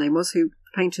think his name was, who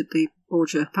painted the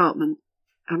Borgia apartment.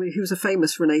 I mean, he was a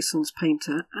famous Renaissance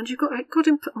painter, and you've got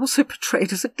him also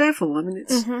portrayed as a devil. I mean,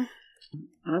 it's. Mm-hmm.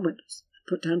 I would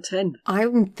put down 10.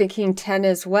 I'm thinking 10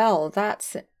 as well.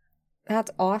 That's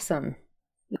awesome.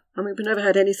 I mean, we've never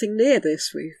had anything near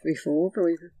this before, but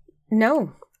we've.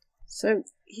 No. So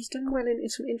he's done well in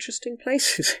some interesting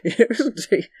places here, isn't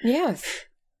he? Yes.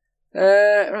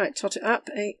 Right, tot it up.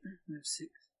 8, 9, 6.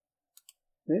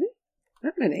 Really?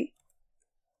 That many?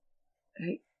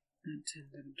 8, 9, 10,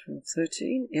 11, 12,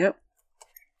 13. Yep.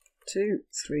 2,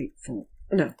 3, 4.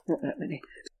 No, not that many.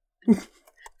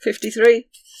 53.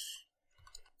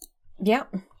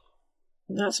 Yep.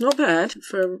 That's not bad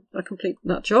for a complete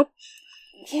nut job.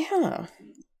 Yeah.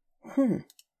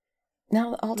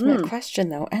 Now the ultimate question,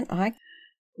 though, and I...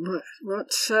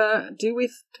 What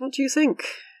do you think?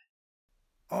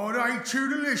 Are they too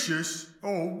delicious,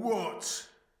 or what?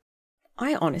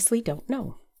 I honestly don't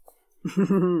know.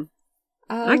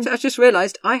 I just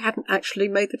realised I hadn't actually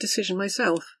made the decision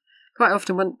myself. Quite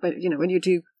often, when you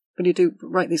do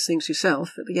write these things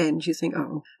yourself, at the end you think,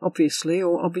 oh, obviously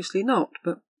or obviously not.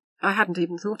 But I hadn't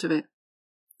even thought of it.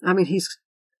 I mean,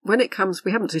 when it comes,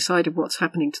 we haven't decided what's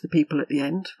happening to the people at the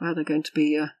end. How they're going to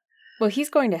be. Well, he's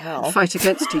going to hell. Fight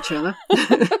against each other.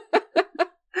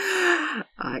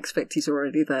 I expect he's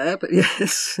already there, but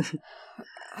yes.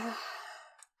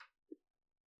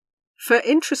 For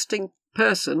interesting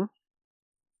person,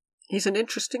 he's an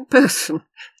interesting person.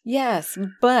 Yes,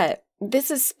 but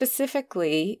this is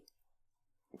specifically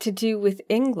to do with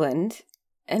England,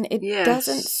 and it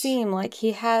doesn't seem like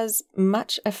he has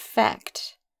much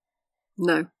effect.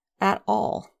 No. At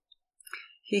all.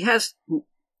 He has,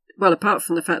 well, apart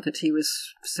from the fact that he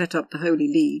was set up the Holy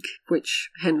League,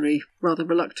 which Henry rather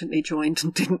reluctantly joined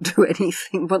and didn't do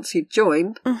anything once he'd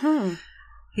joined. Mm-hmm.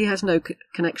 He has no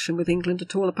connection with England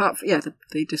at all, apart from,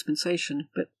 the dispensation.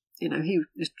 But, he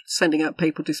is sending out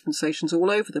papal dispensations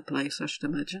all over the place, I should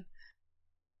imagine.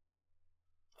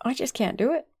 I just can't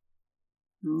do it.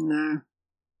 No.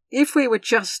 If we were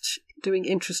just doing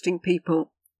interesting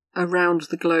people around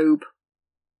the globe,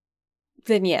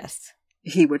 then yes.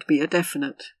 He would be a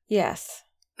definite. Yes.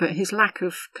 But his lack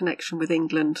of connection with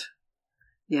England,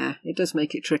 it does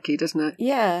make it tricky, doesn't it?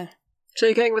 Yeah. So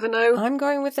you're going with a no? I'm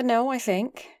going with a no, I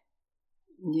think.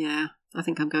 Yeah, I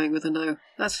think I'm going with a no.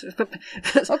 That's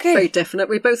okay. Very definite.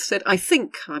 We both said, I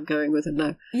think I'm going with a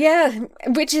no. Yeah,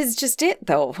 which is just it,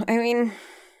 though. I mean...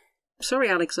 Sorry,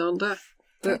 Alexander.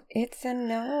 But it's a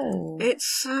no.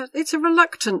 It's a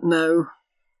reluctant no.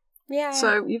 Yeah.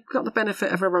 So you've got the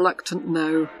benefit of a reluctant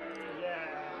no.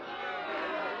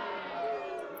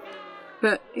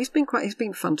 But he's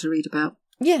been fun to read about.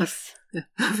 Yes.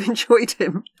 I've enjoyed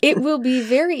him. It will be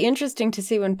very interesting to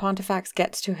see when Pontifex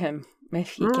gets to him.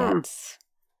 If he gets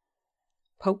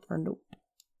Pope or no.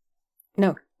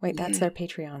 No, wait, that's their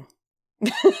Patreon.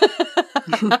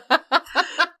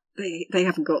 They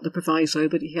haven't got the proviso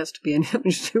that he has to be anything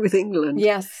to do with England.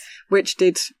 Yes. Which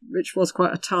was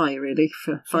quite a tie, really,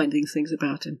 for finding things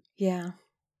about him. Yeah.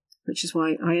 Which is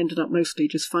why I ended up mostly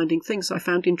just finding things I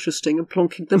found interesting and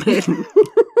plonking them in.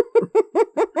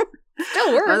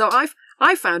 Still worked. Although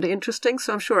I found it interesting,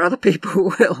 so I'm sure other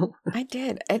people will. I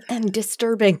did. And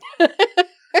disturbing.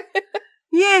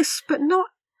 Yes, but not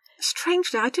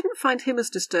strangely, I didn't find him as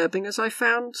disturbing as I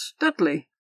found Dudley.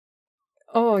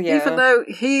 Oh, yeah. Even though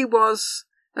he was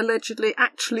allegedly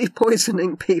actually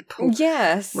poisoning people.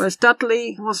 Yes. Whereas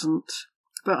Dudley wasn't.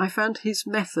 But I found his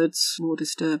methods more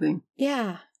disturbing.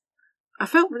 Yeah. I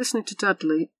felt listening to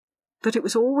Dudley that it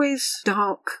was always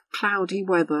dark, cloudy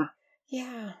weather.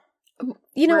 Yeah.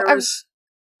 You know, whereas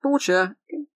Borgia,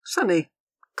 sunny.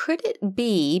 Could it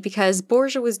be because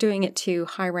Borgia was doing it to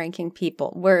high-ranking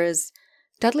people, whereas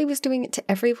Dudley was doing it to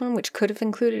everyone, which could have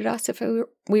included us if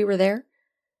we were there?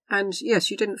 And yes,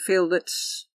 you didn't feel that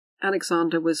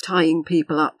Alexander was tying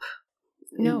people up.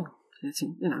 No.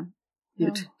 You know,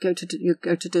 you'd go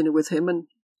to dinner with him, and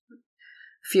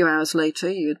a few hours later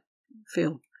you'd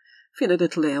feel a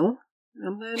little ill,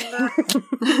 and then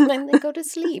and then they go to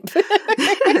sleep.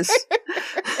 Yes.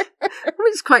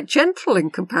 It's quite gentle in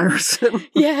comparison.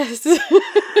 Yes.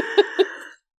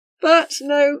 But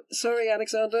no, sorry,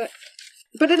 Alexander.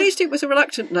 But at least it was a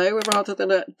reluctant no rather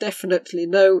than a definitely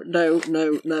no,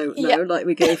 Yep. like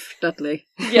we gave Dudley.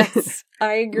 Yes,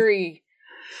 I agree.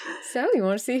 So, you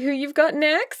want to see who you've got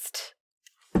next?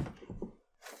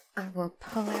 I will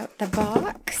pull out the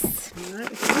box.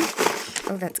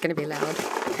 Oh, that's going to be loud.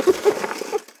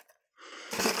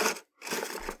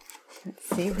 Let's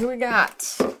see who we got.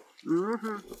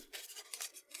 Mm-hmm.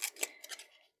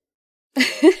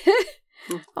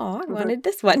 Oh, I wanted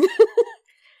this one.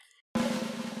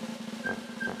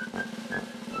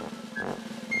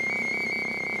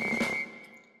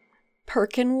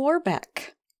 Perkin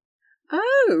Warbeck.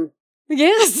 Oh,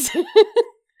 Yes.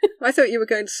 I thought you were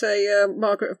going to say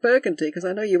Margaret of Burgundy, because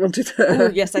I know you wanted her. Oh,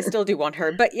 yes, I still do want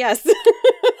her, but yes.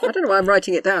 I don't know why I'm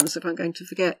writing it down, as if I'm going to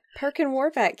forget. Perkin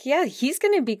Warbeck. Yeah, he's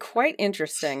going to be quite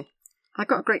interesting. I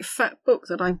got a great fat book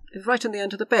that I right on the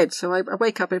end of the bed, so I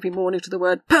wake up every morning to the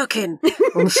word Perkin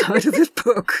on the side of this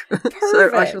book.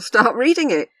 So I shall start reading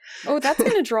it. Oh, that's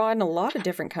going to draw in a lot of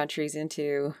different countries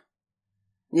into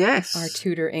Yes. our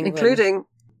Tudor England. Including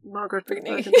Margaret of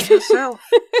Burgundy herself.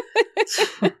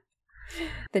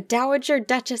 The Dowager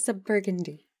Duchess of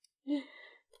Burgundy.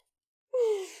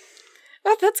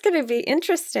 Oh, that's going to be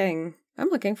interesting. I'm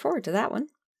looking forward to that one.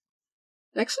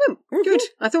 Excellent. Mm-hmm. Good.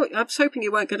 I was hoping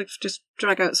you weren't going to just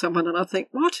drag out someone and I'd think,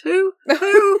 what? Who?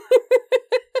 Who?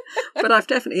 But I've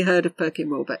definitely heard of Perkin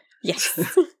Warbeck. Yes.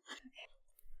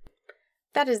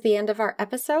 That is the end of our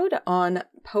episode on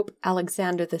Pope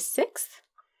Alexander VI.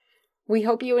 We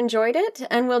hope you enjoyed it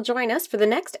and will join us for the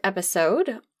next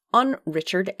episode on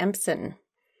Richard Empson.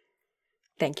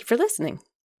 Thank you for listening.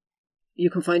 You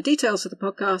can find details of the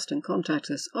podcast and contact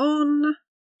us on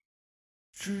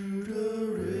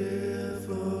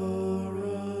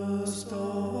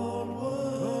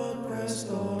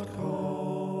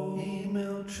TrueDerivorous.wordpress.com.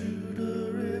 Email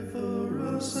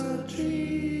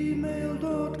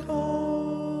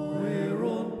TrueDerivorous@gmail.com. We're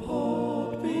on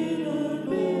Podbean and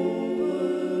all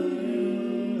the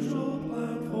usual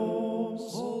platforms.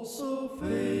 Also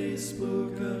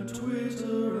Facebook and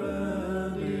Twitter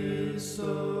and Instagram.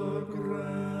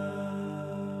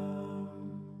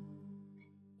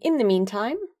 In the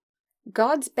meantime,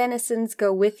 God's benisons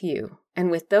go with you, and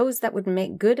with those that would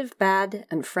make good of bad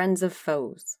and friends of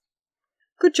foes.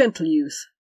 Good gentle youth,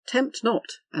 tempt not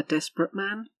a desperate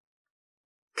man.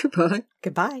 Goodbye.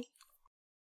 Goodbye.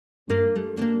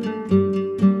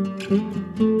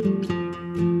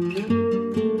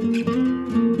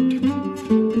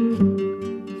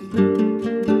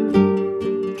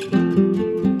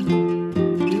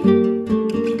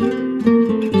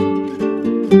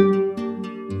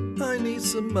 I need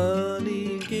some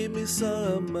money, give me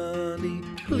some money.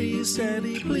 Please,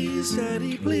 daddy, please,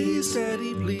 daddy, please,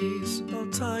 daddy, please. I'll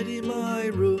tidy my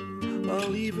room,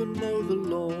 I'll even mow the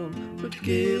lawn. But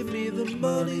give me the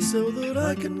money so that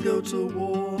I can go to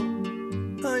war.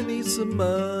 I need some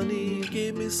money,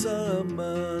 give me some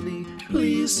money.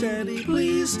 Please, daddy,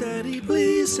 please, daddy,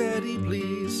 please, daddy,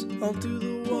 please. I'll do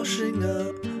the washing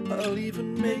up, I'll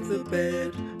even make the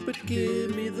bed. But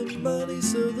give me the money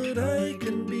so that I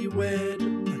can be wed.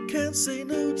 I can't say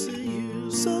no to you,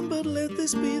 son, but let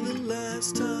this be the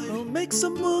last time. I'll make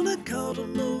someone a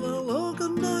cardinal, I'll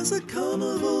organize a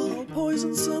carnival. I'll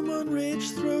poison someone rich,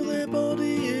 throw their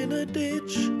body in a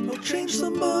ditch. I'll change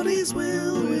somebody's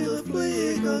will with a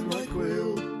flick of my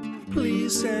quill.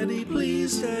 Please, daddy,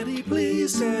 please, daddy,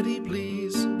 please, daddy,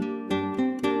 please.